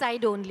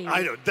backside only.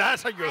 I know,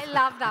 that's how you... I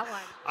love that one.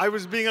 I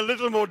was being a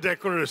little more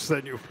decorous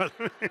than you.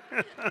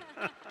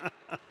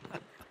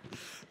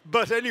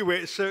 But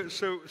anyway, so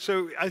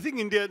I think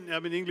Indian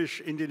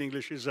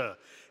English is a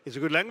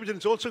good language, and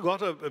it's also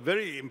got a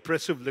very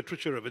impressive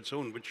literature of its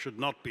own, which should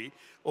not be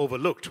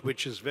overlooked,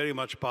 which is very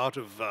much part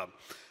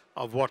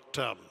of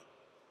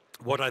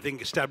what I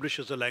think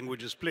establishes a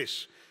language's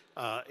place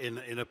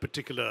in a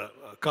particular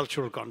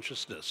cultural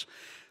consciousness.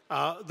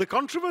 The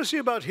controversy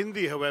about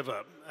Hindi,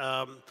 however,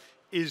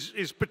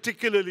 is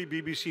particularly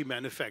BBC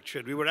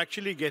manufactured. We were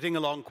actually getting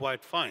along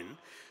quite fine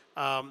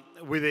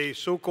with a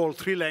so-called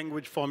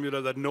 3-language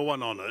formula that no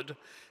one honored.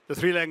 the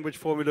three-language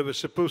formula was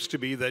supposed to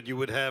be that you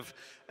would have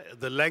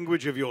the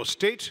language of your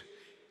state,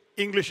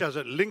 English as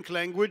a link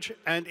language,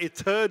 and a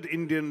third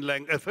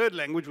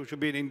language, which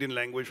would be an Indian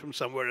language from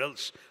somewhere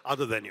else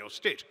other than your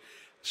state.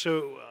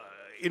 So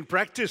in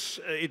practice,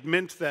 it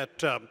meant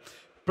that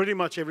pretty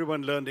much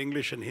everyone learned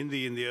English and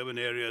Hindi in the urban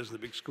areas, the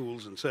big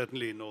schools, and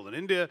certainly in northern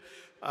India.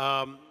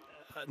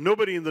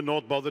 Nobody in the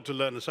north bothered to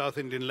learn a South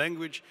Indian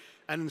language,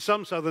 and in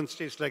some southern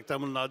states like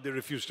Tamil Nadu, they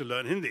refused to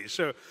learn Hindi.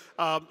 So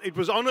it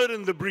was honor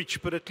in the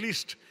breach, but at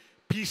least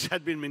peace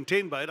had been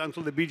maintained by it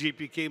until the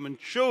BJP came and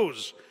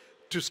chose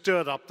to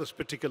stir up this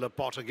particular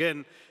pot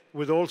again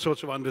with all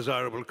sorts of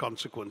undesirable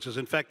consequences.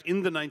 In fact,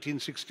 in the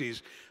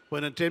 1960s,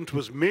 when an attempt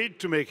was made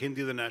to make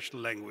Hindi the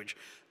national language,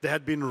 there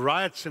had been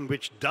riots in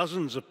which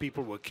dozens of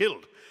people were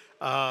killed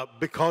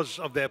because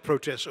of their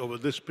protests over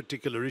this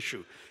particular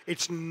issue.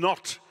 It's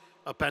not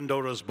a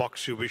Pandora's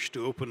box you wish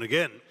to open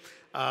again.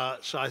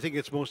 So I think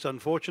it's most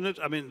unfortunate.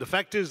 I mean, the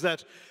fact is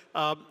that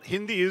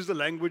Hindi is the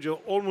language of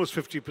almost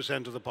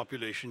 50% of the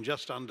population,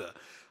 just under.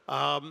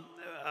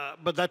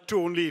 But that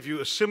too only if you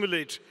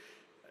assimilate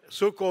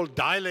so-called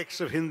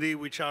dialects of Hindi,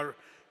 which are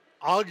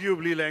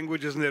arguably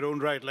languages in their own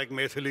right, like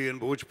Maithili and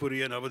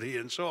Bhojpuri and Awadhi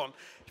and so on.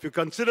 If you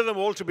consider them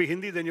all to be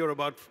Hindi, then you're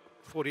about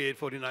 48,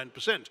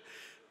 49%.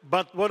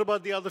 But what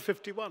about the other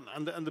 51?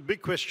 And the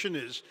big question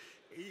is,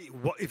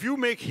 if you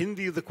make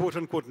Hindi the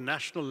quote-unquote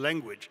national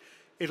language,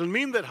 it'll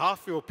mean that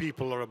half your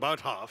people, or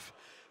about half,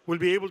 will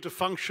be able to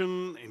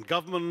function in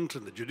government,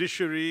 in the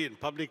judiciary, in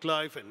public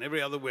life, and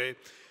every other way,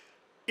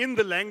 in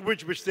the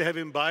language which they have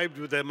imbibed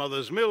with their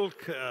mother's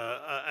milk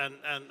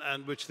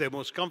and which they're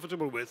most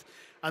comfortable with,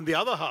 and the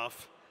other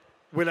half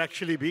will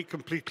actually be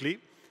completely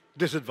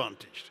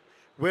disadvantaged.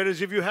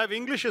 Whereas if you have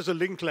English as a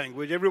link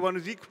language, everyone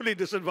is equally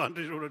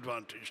disadvantaged or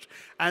advantaged.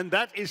 And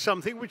that is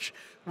something which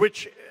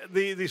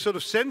the sort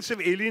of sense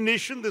of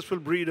alienation this will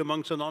breed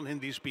amongst the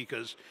non-Hindi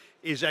speakers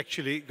is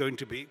actually going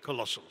to be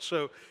colossal.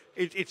 So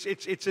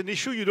it's an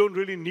issue you don't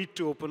really need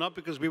to open up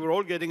because we were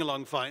all getting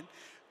along fine.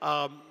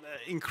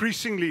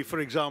 Increasingly, for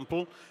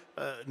example,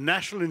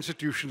 national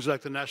institutions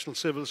like the National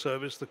Civil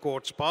Service, the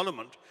courts,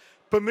 Parliament,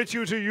 permit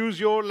you to use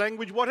your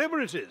language,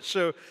 whatever it is.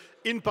 So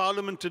in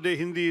Parliament today,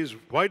 Hindi is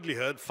widely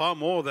heard, far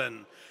more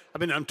than, I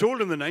mean, I'm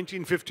told in the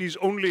 1950s,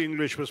 only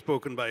English was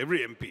spoken by every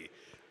MP.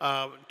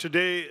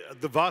 Today,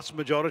 the vast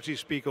majority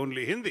speak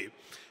only Hindi.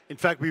 In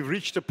fact, we've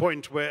reached a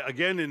point where,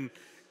 again,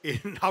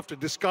 after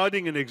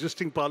discarding an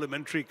existing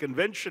parliamentary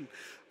convention,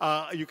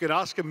 you can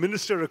ask a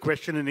minister a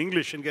question in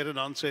English and get an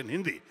answer in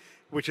Hindi,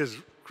 which has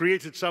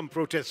created some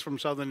protests from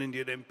southern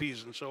Indian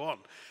MPs and so on.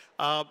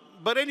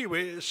 But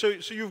anyway, so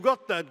you've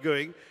got that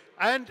going.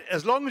 And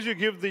as long as you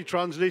give the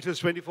translators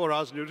 24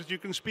 hours notice, you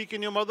can speak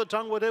in your mother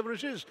tongue, whatever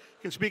it is.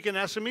 You can speak in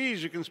Assamese,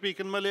 you can speak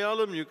in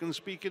Malayalam, you can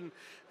speak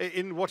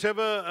in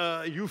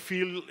whatever you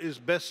feel is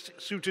best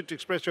suited to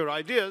express your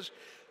ideas.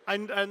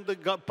 And the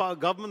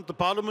government, the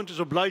parliament is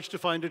obliged to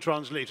find a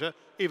translator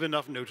if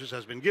enough notice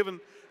has been given.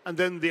 And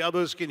then the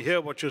others can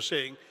hear what you're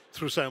saying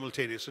through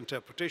simultaneous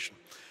interpretation.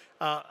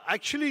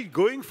 Actually,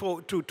 going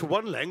to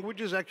one language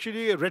is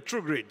actually a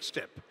retrograde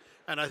step.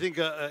 And I think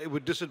it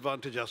would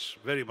disadvantage us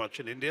very much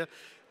in India.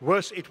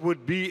 Worse, it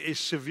would be a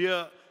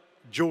severe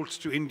jolt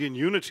to Indian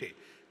unity,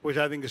 which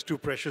I think is too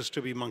precious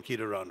to be monkeyed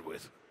around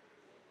with.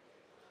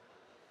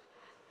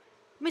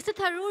 Mr.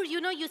 Tharoor,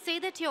 you know, you say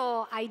that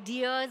your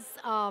ideas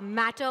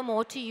matter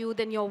more to you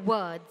than your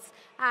words.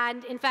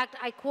 And in fact,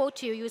 I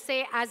quote you, you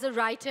say, as a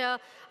writer,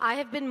 I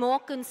have been more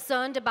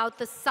concerned about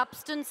the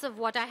substance of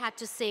what I had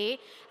to say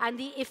and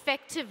the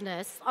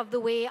effectiveness of the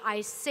way I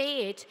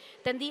say it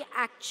than the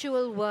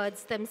actual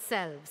words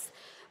themselves.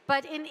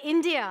 But in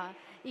India,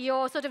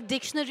 your sort of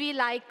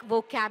dictionary-like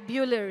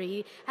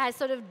vocabulary has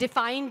sort of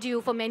defined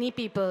you for many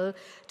people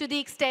to the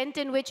extent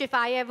in which if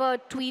I ever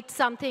tweet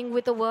something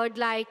with a word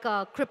like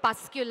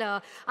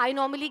crepuscular, I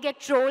normally get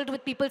trolled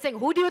with people saying,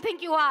 who do you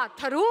think you are?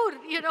 Tharoor?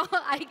 You know,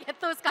 I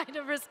get those kind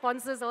of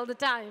responses all the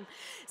time.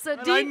 So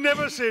I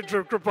never say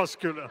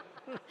crepuscular.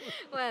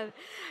 Well,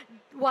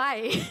 why?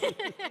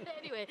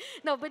 Anyway,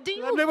 no, but do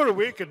you... I'm never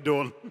awake at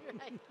dawn.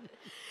 Right.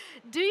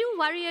 Do you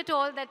worry at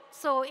all that,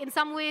 so in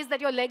some ways, that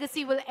your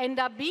legacy will end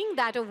up being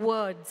that of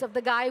words, of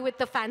the guy with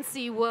the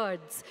fancy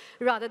words,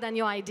 rather than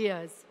your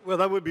ideas? Well,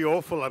 that would be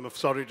awful, I'm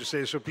sorry to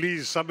say. So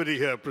please, somebody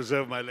here,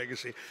 preserve my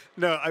legacy.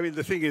 No, I mean,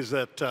 the thing is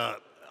that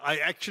I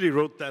actually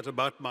wrote that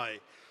about my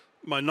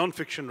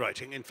non-fiction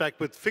writing. In fact,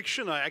 with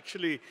fiction, I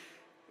actually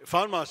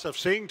found myself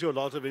saying to a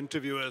lot of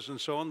interviewers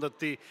and so on that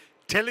the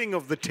telling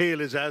of the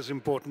tale is as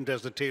important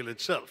as the tale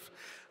itself.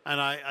 And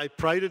I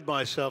prided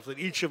myself that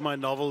each of my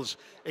novels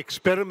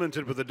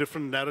experimented with a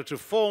different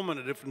narrative form and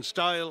a different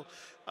style.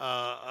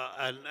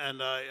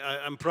 And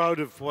I'm proud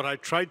of what I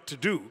tried to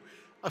do.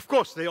 Of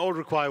course, they all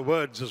require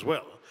words as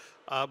well.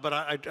 But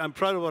I'm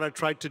proud of what I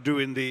tried to do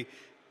in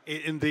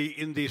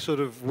the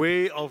sort of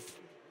way of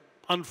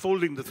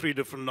unfolding the three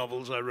different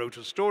novels I wrote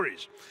as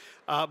stories.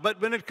 But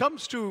when it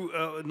comes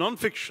to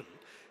non-fiction,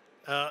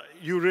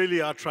 you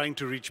really are trying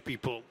to reach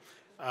people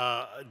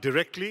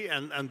directly,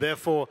 and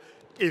therefore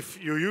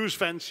if you use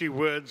fancy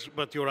words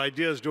but your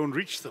ideas don't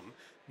reach them,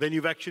 then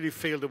you've actually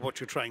failed at what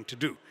you're trying to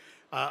do.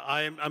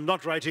 I'm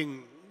not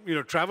writing,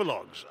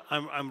 travelogues.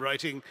 I'm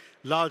writing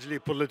largely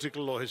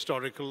political or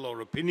historical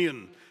or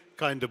opinion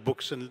kind of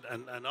books and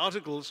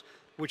articles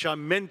which are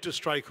meant to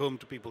strike home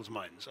to people's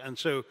minds. And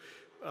so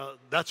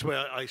that's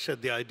where I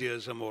said the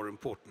ideas are more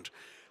important.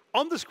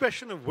 On this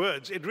question of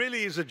words, it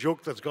really is a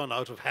joke that's gone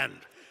out of hand.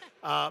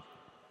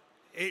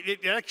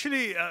 It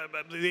actually,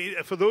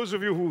 for those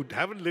of you who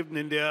haven't lived in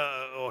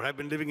India or have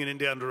been living in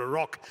India under a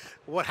rock,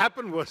 what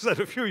happened was that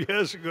a few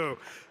years ago,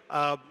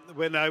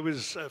 when I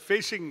was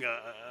facing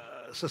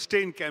a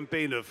sustained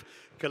campaign of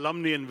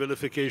calumny and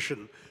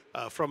vilification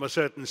from a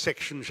certain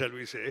section, shall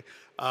we say,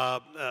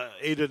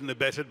 aided and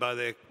abetted by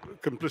their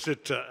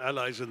complicit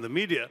allies in the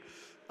media,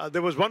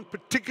 there was one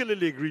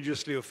particularly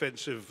egregiously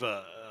offensive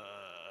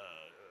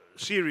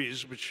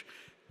series which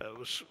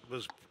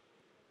was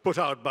put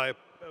out by a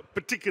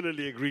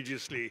particularly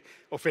egregiously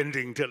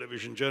offending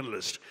television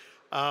journalist.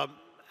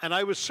 And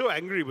I was so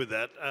angry with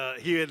that.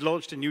 He had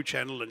launched a new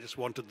channel and just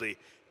wanted the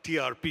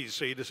TRPs,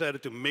 so he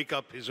decided to make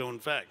up his own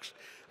facts.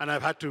 And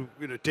I've had to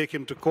take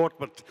him to court,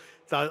 but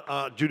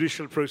our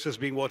judicial process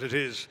being what it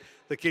is,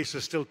 the case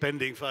is still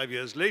pending 5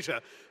 years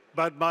later.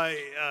 But my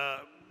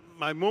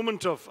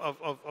moment of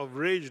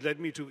rage led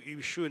me to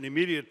issue an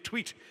immediate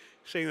tweet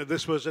saying that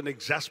this was an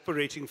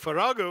exasperating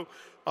farrago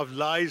of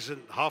lies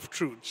and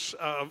half-truths,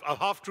 of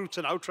half-truths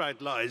and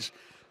outright lies.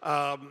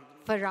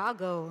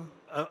 Farrago.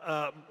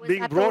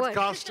 Being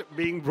broadcast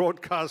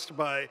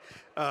by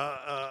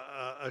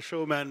a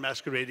showman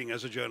masquerading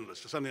as a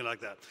journalist or something like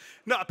that.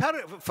 Now,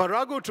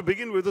 farrago, to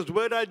begin with, is a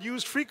word I'd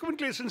used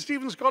frequently since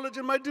Stephen's College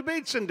in my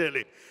debates in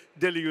Delhi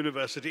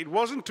University. It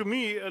wasn't to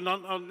me an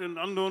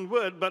unknown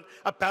word, but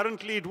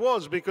apparently it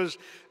was, because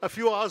a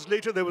few hours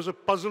later there was a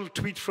puzzled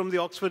tweet from the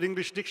Oxford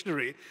English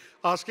Dictionary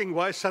asking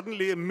why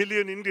suddenly 1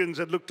 million Indians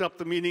had looked up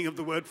the meaning of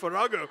the word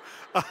farrago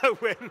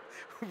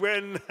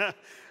when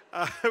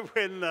I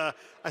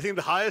think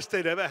the highest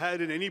they'd ever had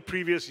in any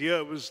previous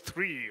year was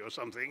 3 or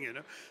something,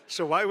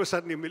 So why were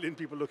suddenly 1 million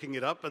people looking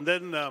it up? And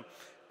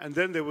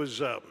then there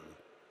was,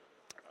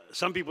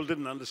 some people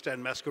didn't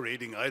understand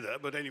masquerading either,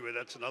 but anyway,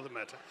 that's another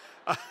matter.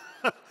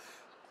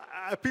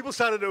 People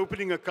started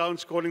opening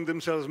accounts calling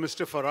themselves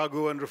Mr.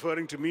 Farrago and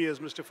referring to me as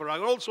Mr.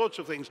 Farrago, all sorts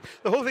of things.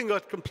 The whole thing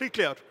got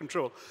completely out of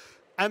control.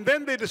 And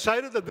then they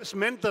decided that this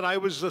meant that I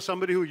was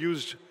somebody who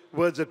used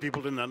words that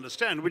people didn't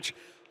understand, which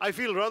I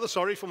feel rather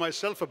sorry for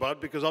myself about,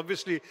 because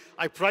obviously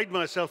I pride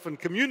myself in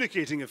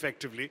communicating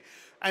effectively.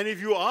 And if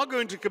you are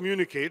going to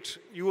communicate,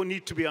 you will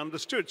need to be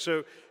understood.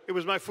 So it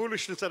was my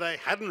foolishness that I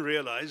hadn't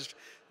realized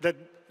that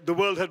the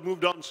world had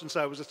moved on since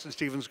I was at St.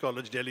 Stephen's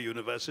College, Delhi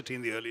University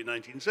in the early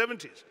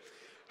 1970s.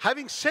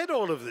 Having said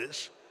all of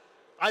this,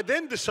 I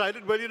then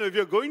decided, well, if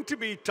you're going to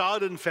be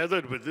tarred and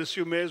feathered with this,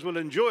 you may as well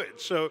enjoy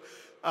it. So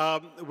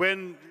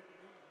when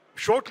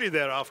shortly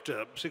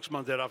thereafter, 6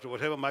 months thereafter,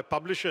 whatever, my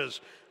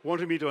publishers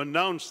wanted me to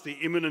announce the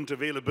imminent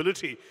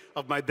availability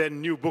of my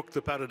then new book,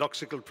 The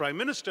Paradoxical Prime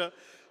Minister,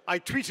 I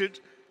tweeted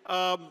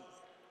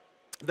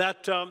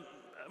that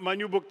my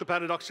new book, The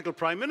Paradoxical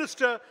Prime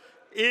Minister,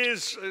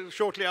 is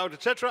shortly out,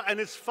 etc., and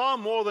it's far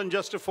more than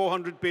just a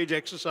 400-page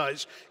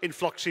exercise in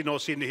floxy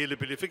nosi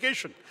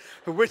nihilipilification,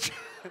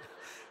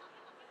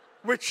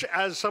 which,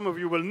 as some of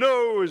you will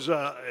know, is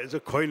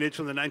a coinage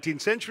from the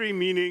 19th century,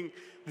 meaning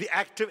the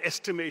act of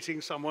estimating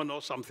someone or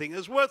something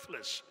as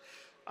worthless.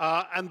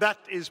 And that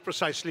is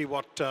precisely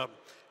what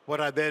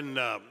I then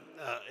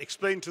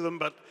explained to them.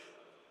 But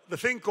the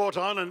thing caught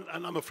on,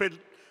 and I'm afraid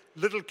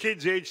little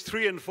kids aged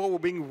 3 and 4 were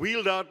being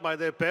wheeled out by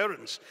their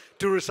parents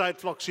to recite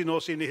floxy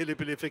nosi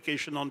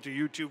nihilipilification onto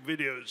YouTube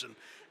videos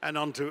and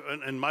onto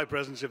in my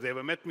presence if they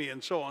ever met me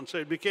and so on. So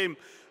it became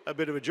a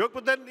bit of a joke.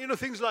 But then,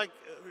 things like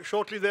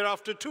shortly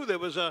thereafter too, there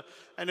was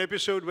an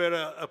episode where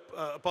a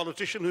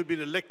politician who'd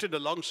been elected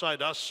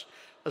alongside us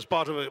as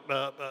part of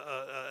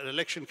an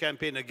election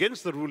campaign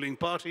against the ruling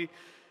party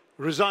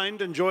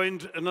resigned and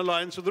joined an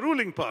alliance with the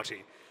ruling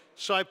party.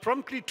 So I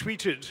promptly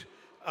tweeted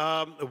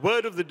the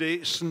word of the day,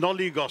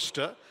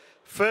 snollygoster,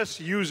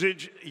 first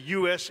usage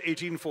US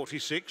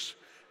 1846,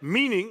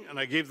 meaning, and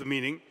I gave the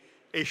meaning,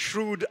 a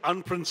shrewd,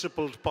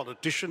 unprincipled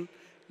politician,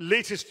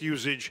 latest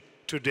usage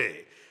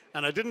today.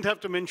 And I didn't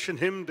have to mention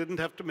him, didn't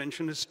have to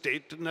mention his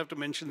state, didn't have to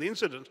mention the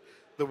incident.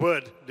 The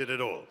word did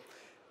it all.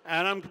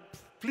 And I'm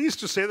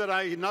pleased to say that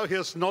I now hear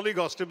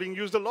snollygoster being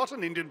used a lot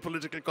in Indian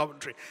political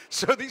commentary.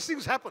 So these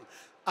things happen.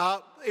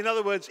 In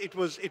other words, it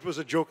was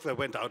a joke that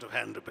went out of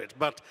hand a bit.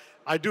 But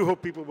I do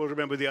hope people will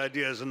remember the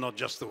ideas and not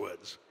just the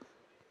words.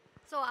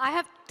 So I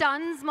have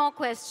tons more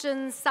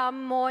questions,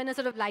 some more in a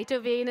sort of lighter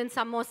vein and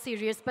some more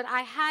serious. But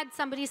I had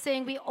somebody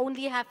saying we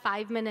only have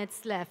 5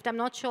 minutes left. I'm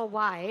not sure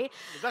why.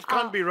 That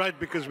can't be right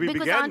because we began...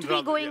 Because aren't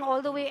we going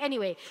all the way?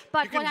 Anyway,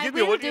 but what I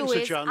will do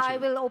is I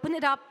will open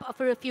it up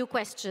for a few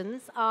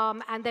questions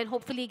and then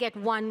hopefully get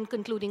one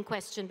concluding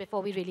question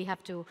before we really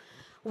have to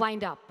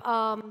wind up.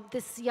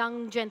 This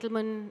young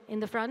gentleman in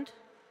the front.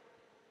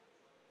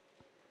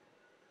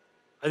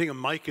 I think a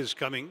mic is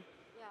coming.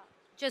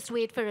 Just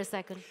wait for a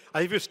second.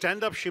 If you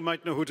stand up, she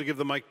might know who to give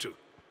the mic to.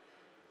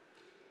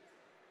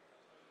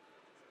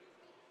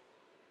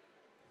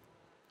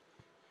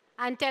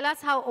 And tell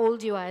us how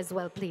old you are as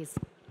well, please.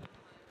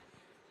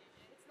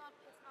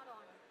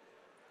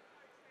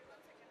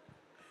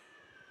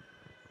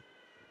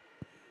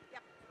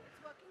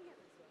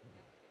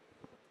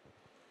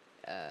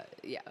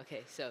 Yeah,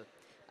 okay, so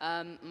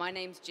my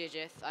name's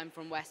Jijith. I'm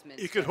from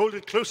Westminster. You can hold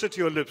it closer to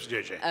your lips,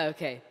 JJ.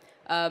 Okay.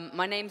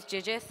 My name's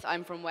Jijith.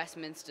 I'm from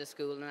Westminster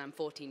School, and I'm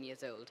 14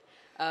 years old.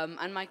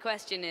 And my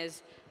question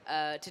is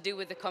to do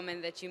with the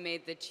comment that you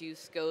made that you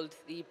scold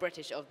the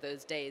British of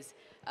those days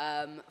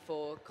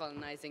for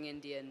colonizing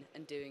India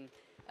and doing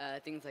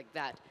things like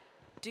that.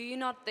 Do you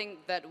not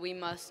think that we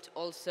must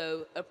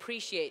also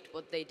appreciate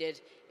what they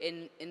did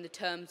in the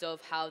terms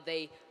of how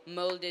they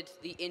molded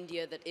the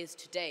India that is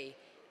today,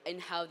 and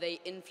how they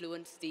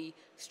influence the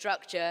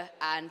structure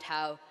and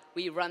how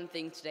we run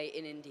things today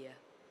in India?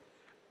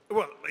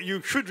 Well,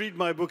 you should read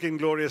my book,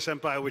 Inglorious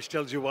Empire, which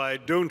tells you why I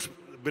don't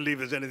believe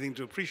there's anything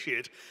to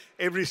appreciate.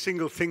 Every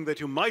single thing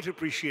that you might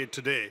appreciate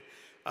today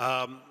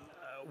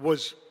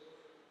was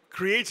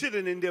created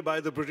in India by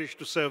the British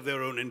to serve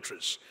their own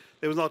interests.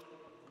 There was not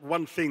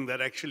one thing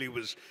that actually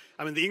was,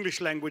 I mean, the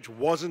English language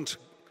wasn't,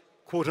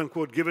 quote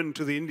unquote, given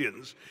to the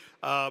Indians.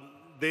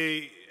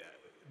 They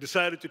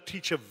decided to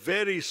teach a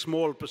very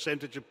small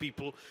percentage of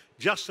people,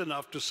 just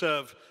enough to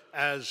serve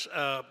as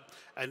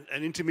an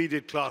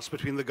intermediate class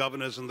between the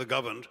governors and the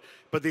governed.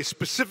 But they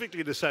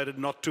specifically decided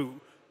not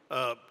to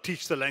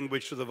teach the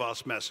language to the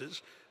vast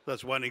masses.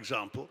 That's one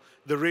example.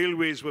 The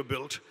railways were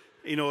built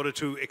in order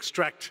to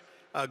extract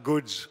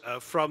goods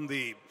from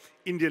the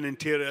Indian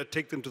interior,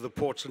 take them to the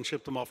ports and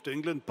ship them off to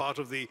England, part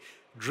of the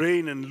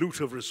drain and loot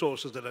of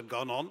resources that had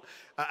gone on,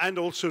 and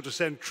also to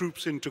send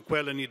troops in to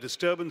quell any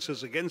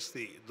disturbances against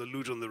the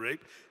loot and the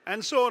rape,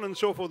 and so on and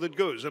so forth it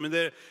goes. I mean,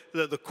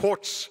 the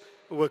courts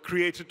were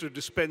created to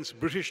dispense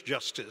British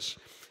justice,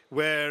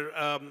 where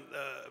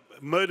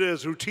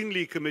murders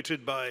routinely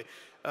committed by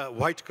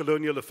white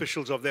colonial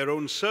officials of their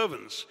own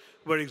servants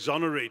were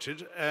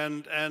exonerated,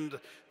 and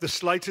the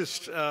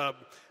slightest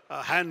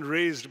hand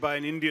raised by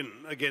an Indian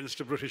against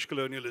a British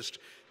colonialist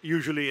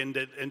usually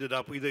ended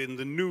up either in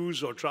the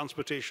news or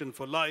transportation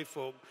for life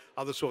or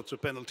other sorts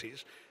of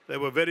penalties. There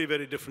were very,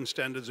 very different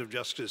standards of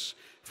justice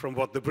from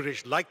what the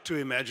British liked to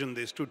imagine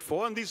they stood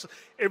for. And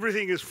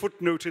everything is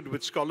footnoted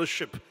with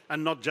scholarship,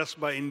 and not just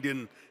by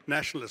Indian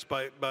nationalists,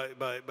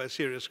 by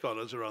serious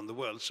scholars around the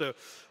world. So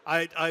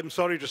I'm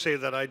sorry to say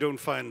that I don't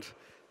find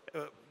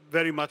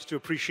very much to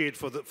appreciate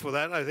for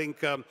that. I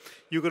think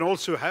you can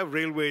also have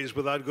railways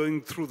without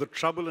going through the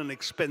trouble and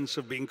expense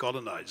of being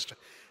colonized.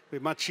 It'd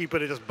be much cheaper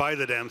to just buy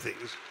the damn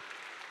things.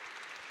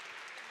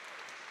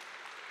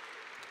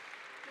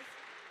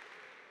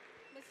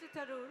 Mr.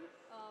 Tharoor,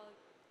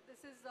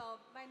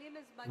 my name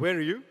is Manjiri. Where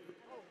are you?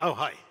 Oh,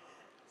 hi.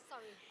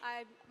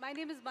 Sorry. My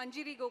name is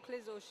Manjiri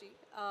Gokhale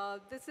Joshi.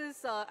 This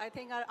is, I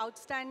think, our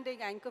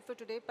outstanding anchor for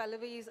today.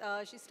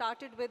 Pallavi, she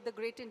started with the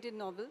Great Indian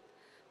Novel.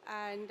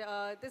 And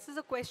this is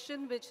a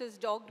question which has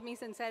dogged me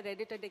since I read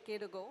it a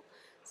decade ago.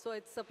 So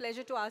it's a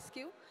pleasure to ask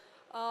you.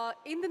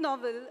 In the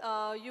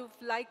novel, you've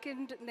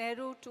likened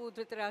Nehru to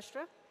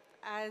Dhritarashtra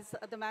as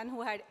the man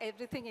who had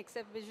everything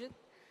except vision.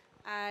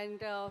 And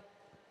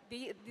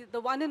the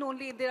one and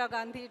only Indira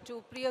Gandhi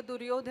to Priya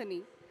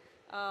Duryodhani,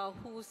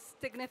 who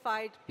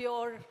signified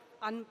pure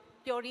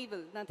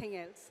evil, nothing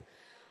else.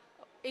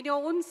 In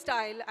your own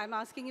style, I'm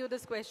asking you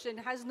this question.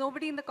 Has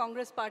nobody in the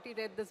Congress party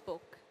read this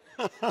book?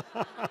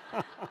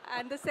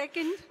 And the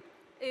second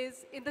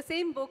is, in the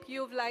same book,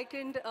 you've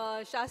likened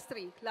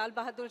Shastri, Lal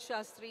Bahadur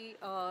Shastri,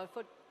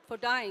 for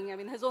dying. I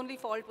mean, his only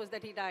fault was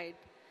that he died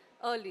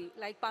early,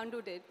 like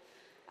Pandu did.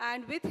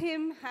 And with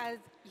him,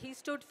 he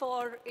stood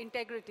for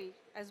integrity,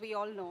 as we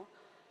all know.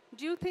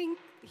 Do you think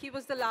he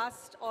was the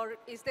last, or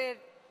is there,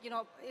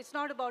 it's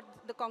not about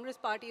the Congress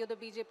party or the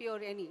BJP or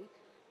any,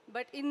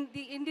 but in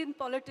the Indian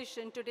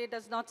politician today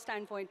does not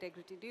stand for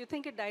integrity. Do you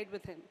think it died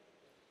with him?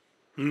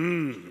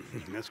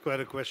 That's quite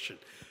a question.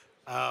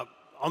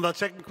 On that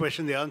second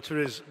question, the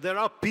answer is there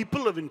are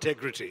people of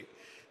integrity,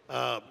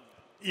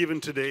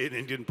 even today in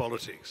Indian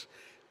politics.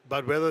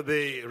 But whether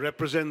they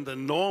represent the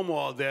norm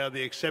or they are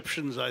the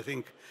exceptions, I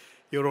think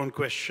your own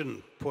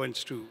question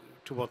points to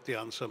what the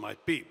answer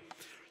might be.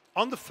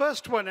 On the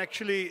first one,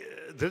 actually,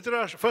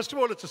 first of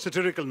all, it's a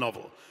satirical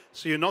novel.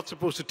 So you're not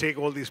supposed to take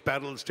all these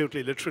parallels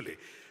totally literally.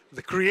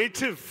 The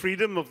creative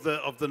freedom of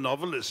the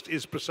novelist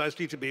is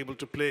precisely to be able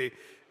to play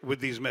with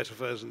these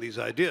metaphors and these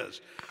ideas.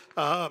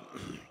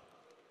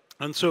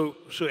 And so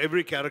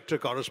every character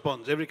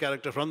corresponds, every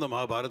character from the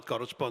Mahabharata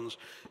corresponds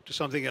to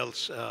something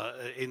else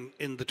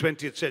in the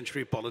 20th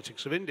century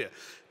politics of India.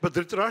 But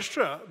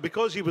Dhritarashtra,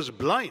 because he was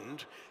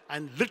blind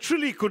and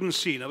literally couldn't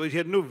see, in other words, he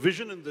had no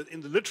vision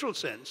in the literal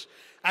sense,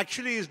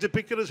 actually is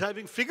depicted as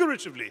having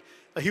figuratively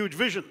a huge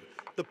vision.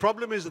 The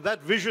problem is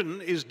that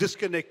vision is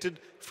disconnected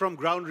from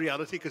ground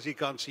reality because he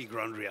can't see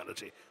ground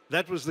reality.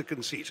 That was the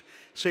conceit.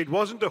 So it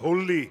wasn't a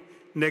wholly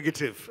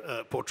negative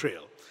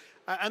portrayal.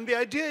 And the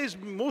idea is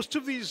most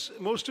of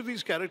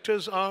these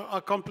characters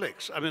are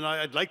complex. I mean,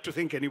 I'd like to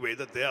think anyway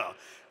that they are.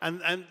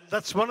 And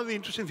that's one of the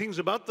interesting things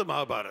about the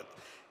Mahabharata.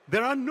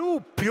 There are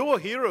no pure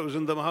heroes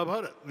in the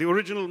Mahabharata, the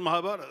original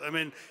Mahabharata. I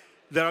mean,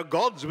 there are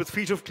gods with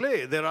feet of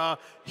clay. There are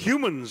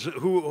humans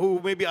who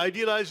may be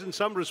idealized in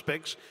some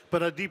respects,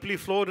 but are deeply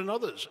flawed in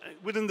others,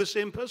 within the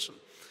same person.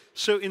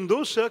 So in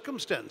those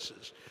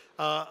circumstances,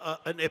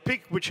 an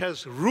epic which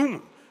has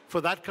room for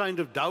that kind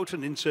of doubt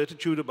and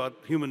incertitude about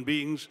human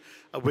beings,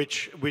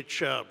 which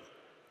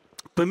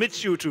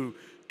permits you to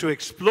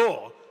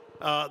explore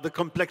the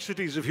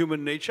complexities of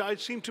human nature,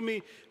 it seemed to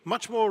me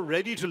much more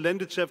ready to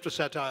lend itself to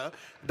satire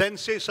than,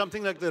 say,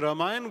 something like the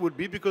Ramayana would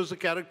be, because the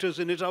characters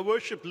in it are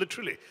worshipped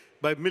literally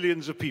by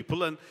millions of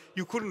people, and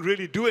you couldn't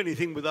really do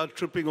anything without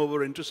tripping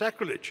over into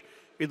sacrilege.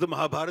 In the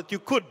Mahabharata, you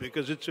could,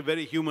 because it's a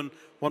very human,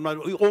 one might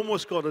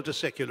almost call it a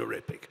secular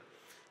epic.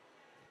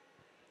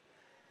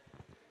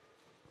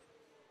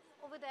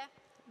 Over there,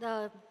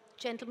 the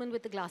gentleman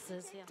with the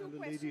glasses. Yeah. And the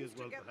lady as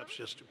well, perhaps,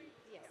 just to...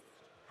 Yes.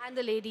 And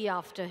the lady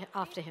after him. Maybe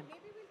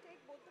we'll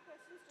take both the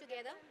questions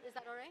Together? Is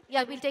that all right?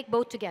 Yeah, we'll take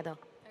both together.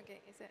 Okay,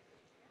 is it?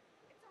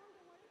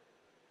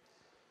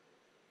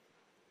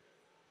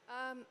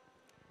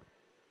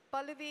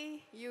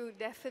 Pallavi, you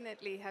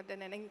definitely have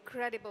done an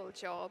incredible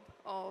job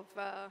of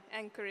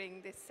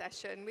anchoring this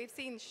session. We've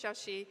seen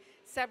Shashi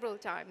several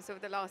times over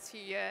the last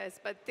few years,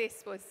 but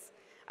this was,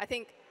 I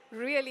think,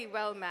 really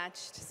well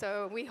matched.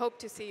 So we hope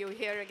to see you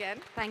here again.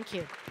 Thank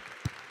you.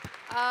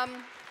 I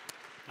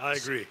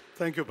agree.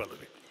 Thank you,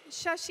 Pallavi.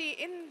 Shashi,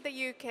 in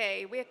the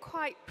UK, we're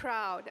quite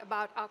proud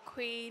about our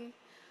Queen,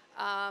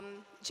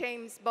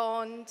 James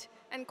Bond,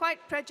 and quite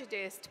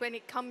prejudiced when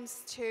it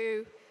comes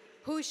to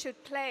who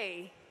should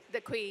play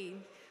the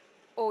Queen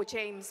or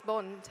James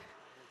Bond.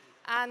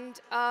 And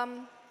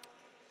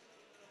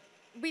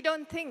we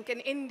don't think an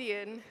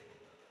Indian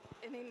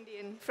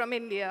from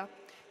India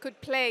could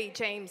play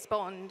James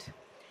Bond.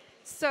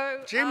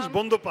 So James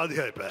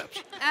Bondopadhyay,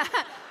 perhaps.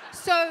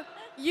 so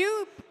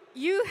you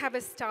have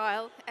a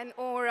style, an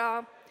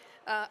aura,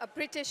 a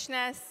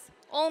Britishness,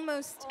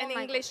 almost an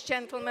English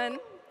gentleman.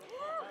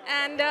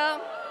 And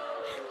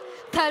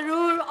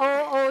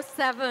Tharoor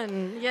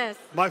 007, yes.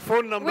 My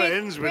phone number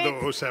ends with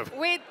 007.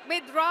 With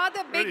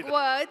rather big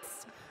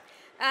words.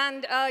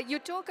 And you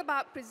talk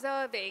about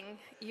preserving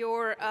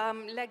your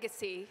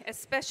legacy,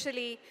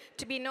 especially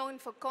to be known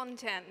for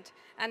content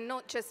and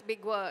not just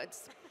big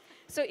words.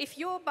 So if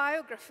your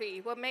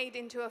biography were made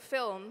into a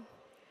film,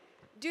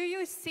 do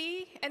you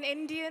see an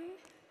Indian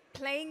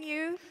playing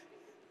you?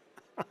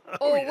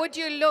 Or would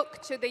you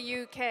look to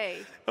the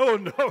UK? Oh,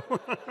 no.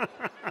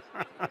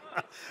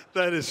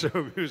 That is so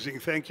amusing.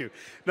 Thank you.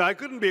 No, I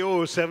couldn't be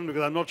 007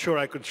 because I'm not sure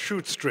I could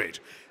shoot straight,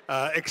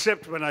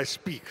 except when I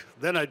speak.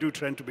 Then I do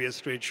tend to be a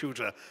straight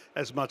shooter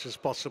as much as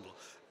possible.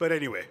 But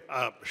anyway,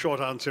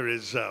 short answer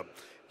is,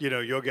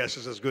 your guess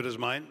is as good as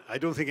mine. I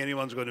don't think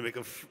anyone's going to make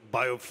a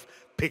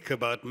biopic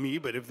about me,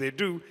 but if they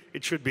do,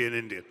 it should be an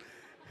Indian.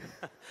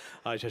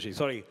 Hi, Shashi.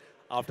 Sorry.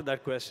 After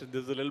that question,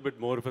 this is a little bit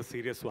more of a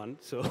serious one.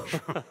 So,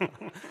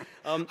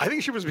 I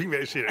think she was being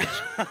very serious.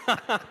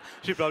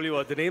 She probably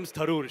was. The name's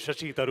Tharoor,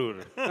 Shashi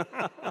Tharoor.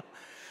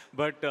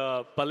 But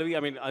Pallavi, I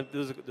mean,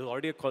 there's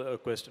already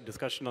a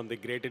discussion on the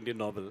great Indian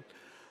novel.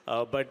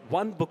 But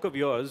one book of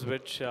yours,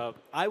 which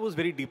I was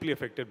very deeply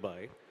affected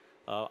by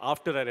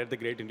after I read the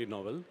great Indian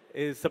novel,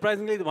 is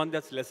surprisingly the one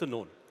that's lesser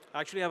known. I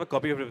actually have a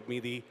copy of it with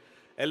me, The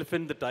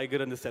Elephant, the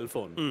Tiger, and the Cell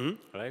Phone.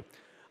 Right?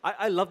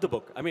 I love the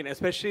book. I mean,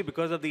 especially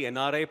because of the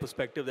NRI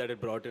perspective that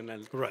it brought in.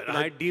 And, right.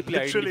 I deeply...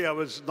 Literally, I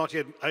was not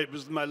yet... It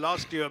was my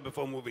last year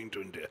before moving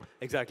to India.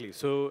 Exactly.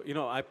 So,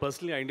 I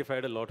personally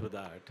identified a lot with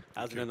that.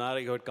 As an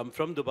NRI who had come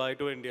from Dubai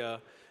to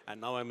India, and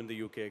now I'm in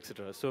the UK,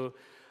 etc. So,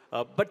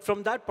 but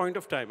from that point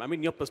of time, I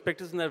mean, your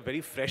perspectives are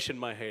very fresh in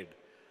my head.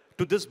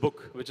 To this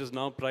book, which is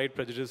now Pride,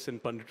 Prejudice,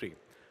 and Punditry.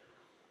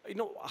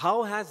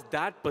 How has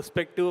that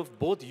perspective of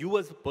both you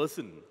as a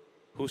person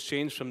who's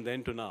changed from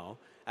then to now,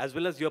 as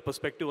well as your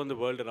perspective on the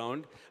world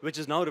around, which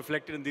is now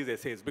reflected in these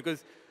essays?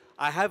 Because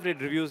I have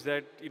read reviews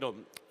that,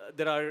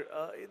 there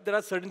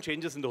are certain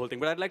changes in the whole thing,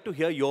 but I'd like to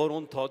hear your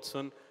own thoughts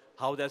on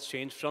how that's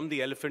changed from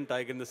the Elephant,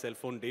 Tiger, and the Cell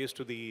Phone days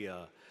to the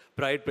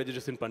Pride,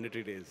 Prejudice, and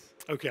Punditry days.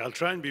 Okay, I'll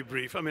try and be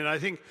brief. I mean, I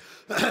think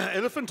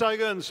Elephant,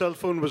 Tiger, and Cell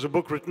Phone was a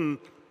book written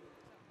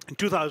in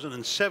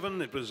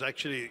 2007. It was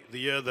actually the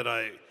year that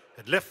I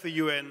had left the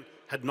UN,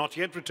 had not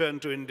yet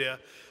returned to India.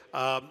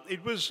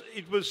 It was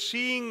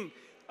seeing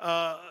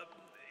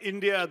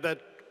India at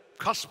that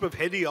cusp of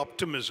heady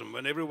optimism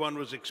when everyone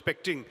was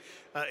expecting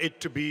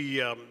it to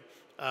be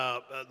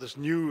this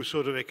new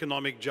sort of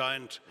economic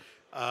giant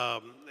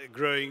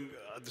growing,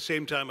 at the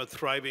same time a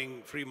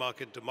thriving free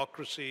market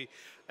democracy.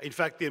 In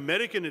fact, the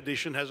American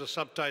edition has a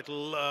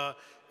subtitle,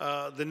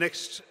 the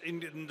next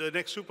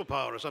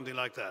superpower or something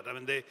like that. I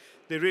mean, they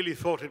really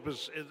thought it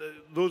was,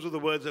 those were the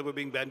words that were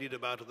being bandied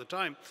about at the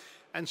time.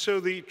 And so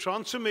the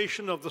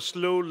transformation of the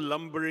slow,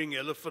 lumbering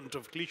elephant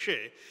of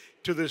cliche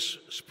to this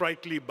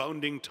sprightly,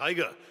 bounding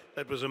tiger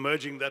that was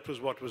emerging, that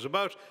was what was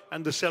about.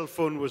 And the cell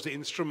phone was the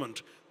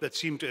instrument that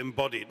seemed to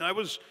embody it. And I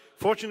was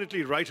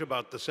fortunately right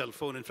about the cell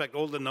phone. In fact,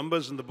 all the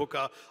numbers in the book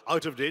are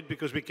out of date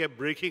because we kept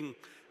breaking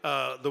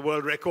the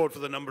world record for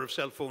the number of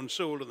cell phones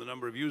sold and the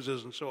number of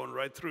users and so on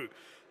right through.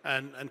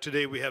 And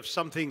today we have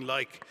something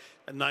like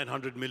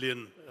 900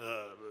 million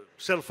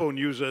cell phone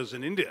users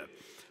in India.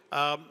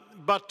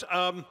 But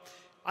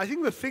I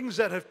think the things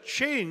that have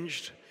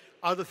changed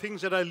are the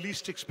things that I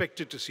least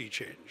expected to see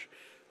change.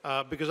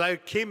 Because I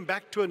came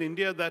back to an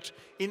India that,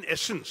 in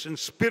essence, in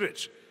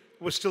spirit,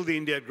 was still the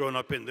India I'd grown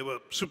up in. There were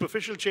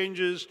superficial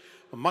changes,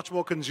 a much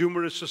more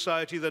consumerist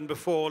society than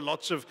before,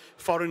 lots of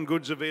foreign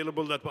goods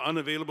available that were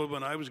unavailable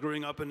when I was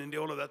growing up in India,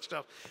 all of that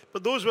stuff.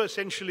 But those were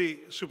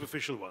essentially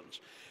superficial ones.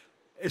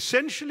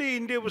 Essentially,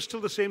 India was still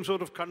the same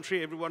sort of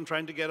country, everyone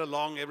trying to get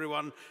along,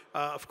 everyone,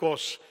 of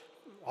course,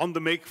 on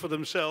the make for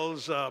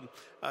themselves,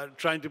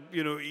 trying to,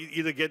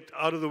 either get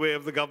out of the way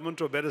of the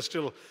government or better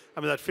still, I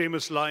mean, that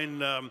famous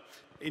line,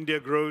 India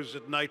grows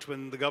at night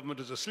when the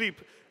government is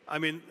asleep. I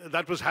mean,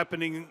 that was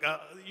happening.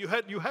 You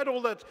had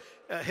all that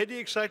heady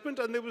excitement,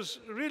 and there was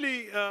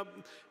really,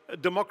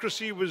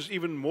 democracy was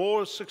even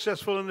more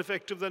successful and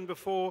effective than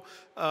before.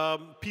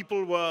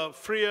 People were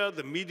freer,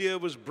 the media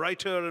was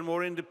brighter and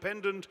more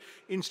independent.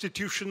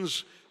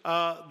 Institutions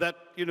that,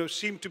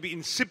 seemed to be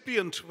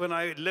incipient when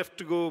I left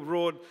to go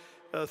abroad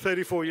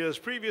 34 years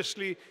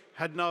previously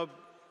had now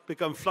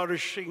become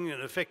flourishing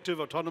and effective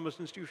autonomous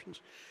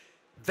institutions.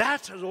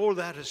 All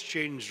that has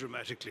changed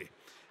dramatically.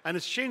 And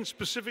it's changed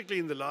specifically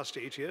in the last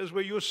 8 years,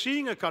 where you're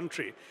seeing a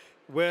country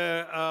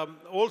where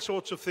all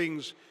sorts of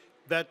things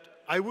that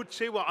I would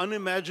say were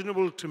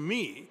unimaginable to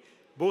me,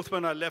 both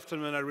when I left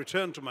and when I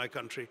returned to my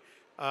country,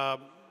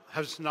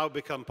 has now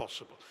become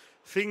possible.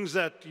 Things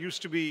that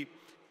used to be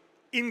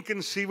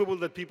inconceivable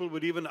that people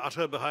would even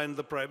utter behind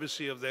the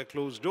privacy of their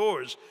closed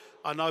doors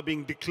are now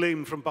being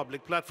declaimed from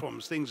public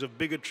platforms. Things of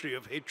bigotry,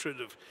 of hatred,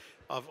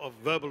 of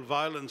verbal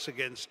violence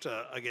against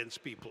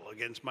people,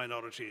 against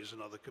minorities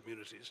and other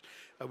communities.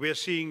 We're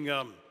seeing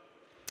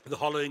the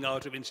hollowing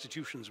out of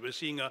institutions. We're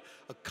seeing a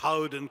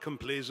cowed and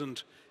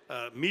complacent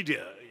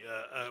media.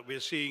 We're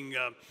seeing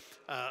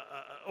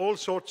all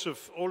sorts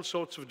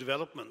of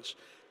developments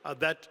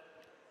that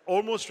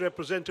almost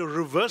represent a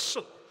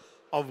reversal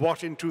of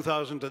what in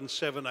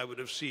 2007 I would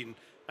have seen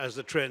as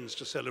the trends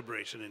to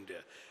celebrate in India.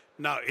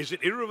 Now, is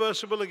it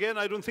irreversible again?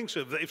 I don't think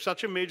so. If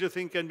such a major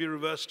thing can be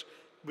reversed,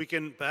 we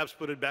can perhaps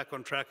put it back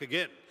on track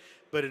again.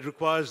 But it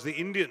requires the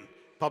Indian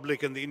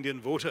public and the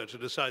Indian voter to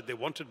decide they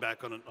want it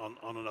back on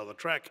another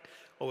track,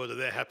 or whether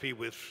they're happy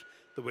with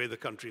the way the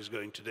country is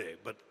going today.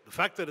 But the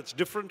fact that it's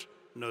different,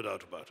 no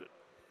doubt about it.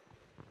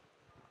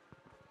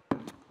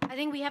 I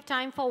think we have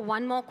time for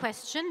one more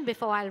question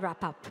before I'll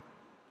wrap up.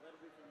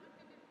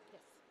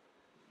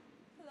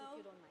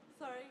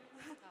 Sorry.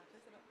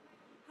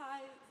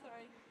 Hi,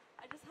 sorry.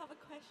 I just have a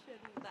question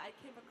that I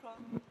came across.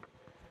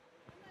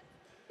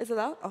 Is it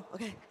out? Oh,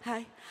 okay.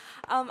 Hi.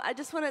 I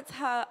just wanted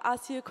to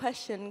ask you a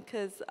question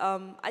because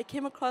I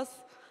came across,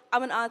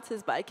 I'm an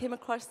artist, but I came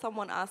across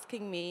someone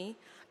asking me,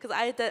 because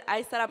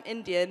I said I'm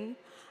Indian,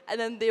 and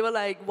then they were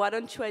like, why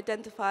don't you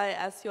identify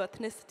as your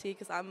ethnicity?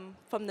 Because I'm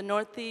from the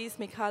Northeast,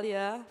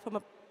 Meghalaya, from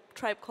a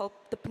tribe called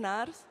the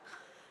Panars.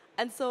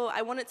 And so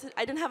I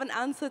didn't have an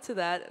answer to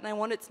that, and I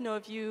wanted to know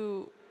if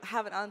you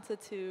have an answer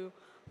to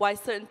why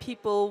certain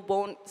people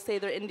won't say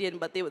they're Indian,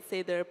 but they would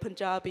say they're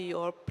Punjabi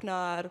or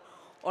Panar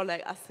or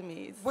like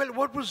Assamese. Well,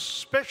 what was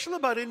special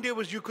about India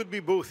was you could be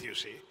both, you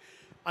see.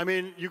 I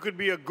mean, you could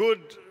be a good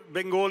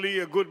Bengali,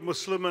 a good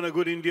Muslim, and a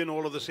good Indian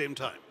all at the same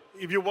time,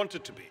 if you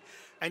wanted to be.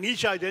 And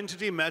each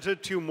identity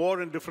mattered to you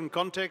more in different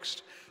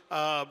contexts.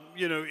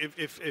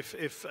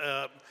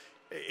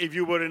 If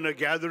you were in a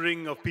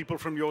gathering of people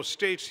from your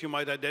states, you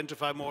might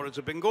identify more as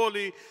a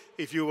Bengali.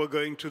 If you were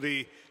going to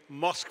the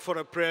mosque for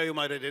a prayer, you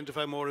might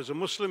identify more as a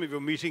Muslim. If you're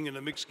meeting in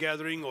a mixed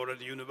gathering or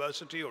at a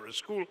university or a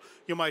school,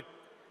 you might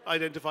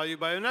identify you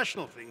by a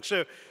national thing.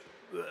 So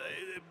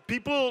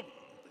people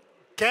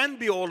can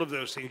be all of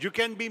those things. You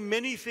can be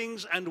many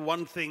things and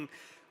one thing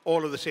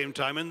all at the same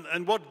time.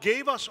 And what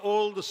gave us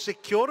all the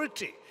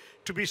security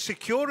to be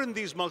secure in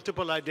these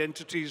multiple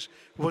identities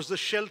was the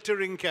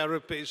sheltering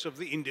carapace of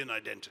the Indian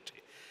identity.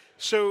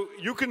 So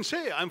you can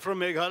say, I'm from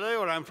Meghalaya,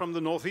 or I'm from the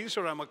Northeast,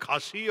 or I'm a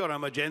Khasi, or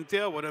I'm a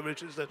Jaintia, whatever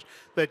it is that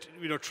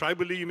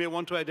tribally you may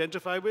want to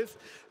identify with.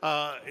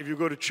 If you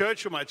go to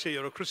church, you might say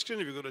you're a Christian.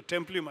 If you go to a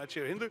temple, you might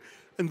say you're Hindu,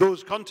 in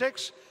those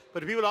contexts.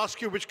 But if people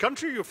ask you which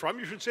country you're from,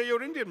 you should say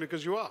you're Indian,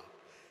 because you are.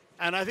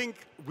 And I think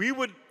we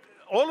would,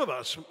 all of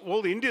us,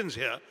 all the Indians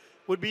here,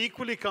 would be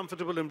equally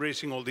comfortable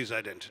embracing all these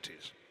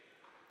identities.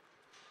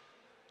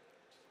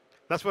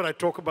 That's what I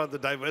talk about, the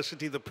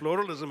diversity, the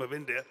pluralism of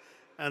India,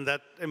 and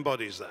that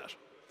embodies that.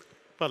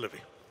 Pallavi.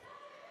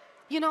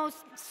 you know,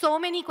 so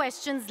many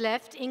questions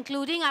left,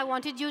 including I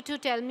wanted you to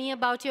tell me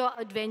about your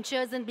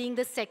adventures in being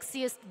the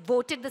sexiest,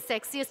 voted the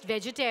sexiest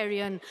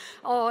vegetarian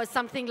or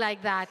something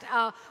like that.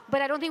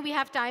 But I don't think we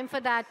have time for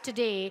that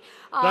today.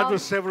 That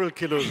was several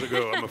kilos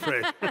ago, I'm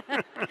afraid.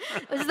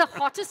 This is the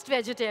hottest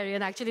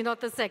vegetarian, actually, not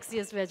the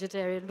sexiest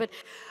vegetarian. But,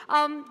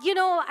 you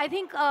know, I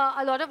think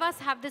a lot of us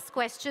have this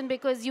question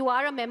because you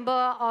are a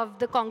member of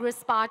the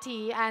Congress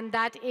party, and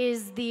that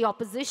is the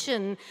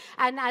opposition.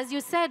 And as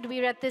you said,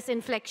 we're at this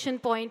inflection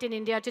point in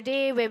India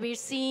today where we're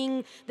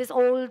seeing this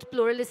old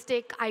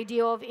pluralistic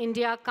idea of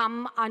India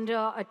come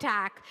under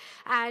attack.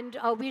 And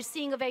we're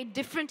seeing a very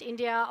different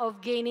India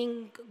of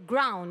gaining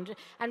ground.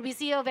 And we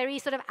see a very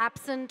sort of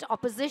absent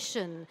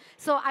opposition.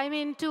 So, I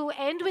mean, to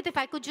end with, if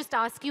I could just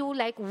ask you,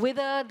 like,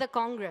 whither the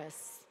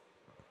Congress?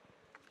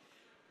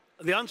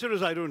 The answer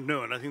is I don't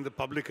know, and I think the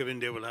public of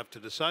India will have to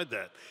decide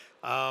that.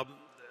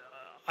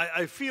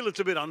 I feel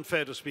it's a bit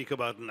unfair to speak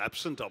about an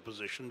absent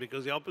opposition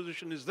because the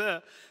opposition is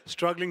there,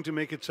 struggling to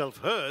make itself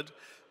heard,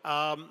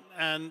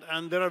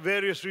 and there are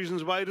various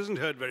reasons why it isn't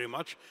heard very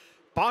much.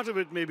 Part of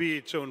it may be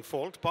its own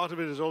fault. Part of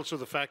it is also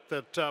the fact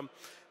that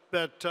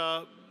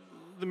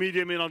the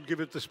media may not give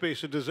it the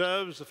space it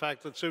deserves, the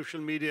fact that social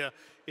media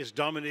is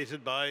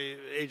dominated by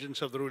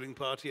agents of the ruling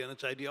party and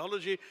its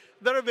ideology.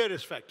 There are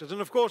various factors.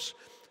 And of course,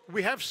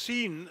 we have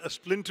seen a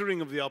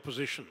splintering of the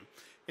opposition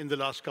in the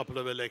last couple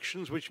of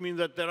elections, which means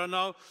that there are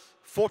now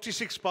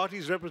 46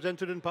 parties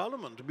represented in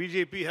parliament.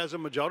 BJP has a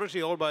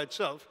majority all by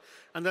itself,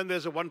 and then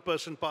there's a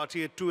one-person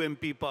party, a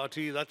two-MP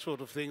party, that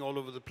sort of thing all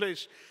over the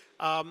place,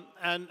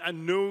 and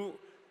no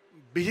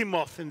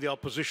behemoth in the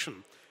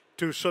opposition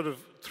to sort of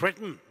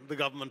threaten the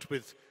government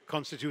with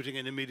constituting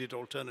an immediate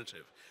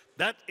alternative.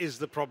 That is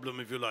the problem,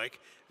 if you like,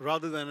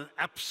 rather than an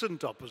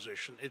absent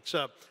opposition. It's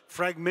a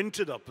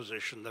fragmented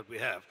opposition that we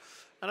have.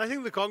 And I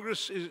think the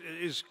Congress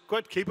is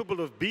quite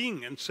capable of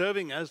being and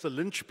serving as the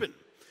linchpin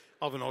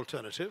of an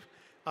alternative.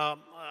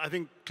 I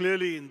think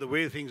clearly in the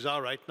way things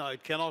are right now,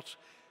 it cannot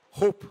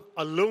hope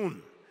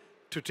alone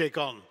to take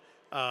on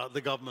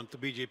the government, the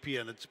BJP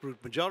and its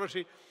brute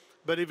majority.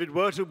 But if it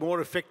were to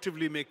more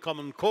effectively make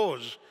common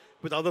cause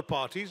with other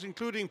parties,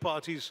 including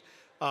parties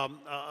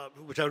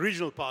which are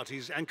regional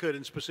parties anchored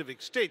in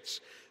specific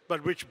states,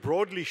 but which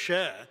broadly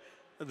share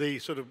the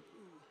sort of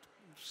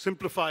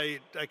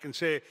simplified, I can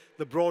say,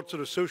 the broad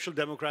sort of social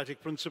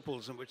democratic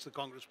principles in which the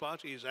Congress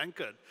party is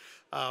anchored,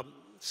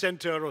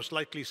 center or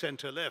slightly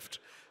center-left,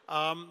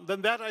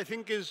 then that, I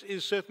think,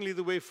 is certainly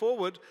the way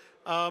forward.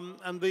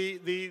 And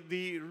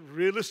the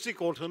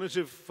realistic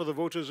alternative for the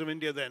voters of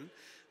India then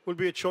will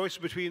be a choice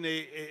between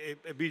a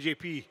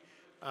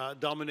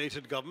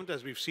BJP-dominated government,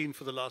 as we've seen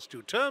for the last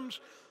 2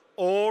 terms,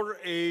 or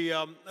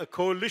a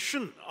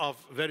coalition of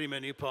very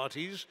many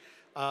parties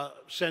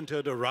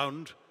centered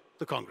around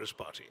the Congress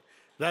party.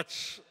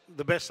 That's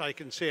the best I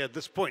can say at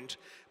this point,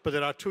 but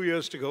there are 2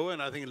 years to go,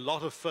 and I think a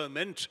lot of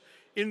ferment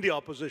in the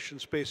opposition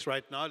space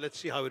right now. Let's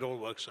see how it all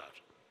works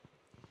out.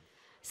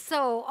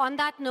 So, on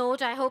that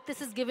note, I hope this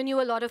has given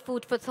you a lot of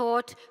food for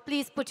thought.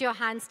 Please put your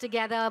hands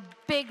together.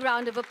 Big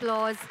round of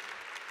applause.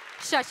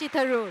 Shashi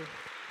Tharoor.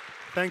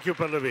 Thank you,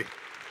 Pallavi.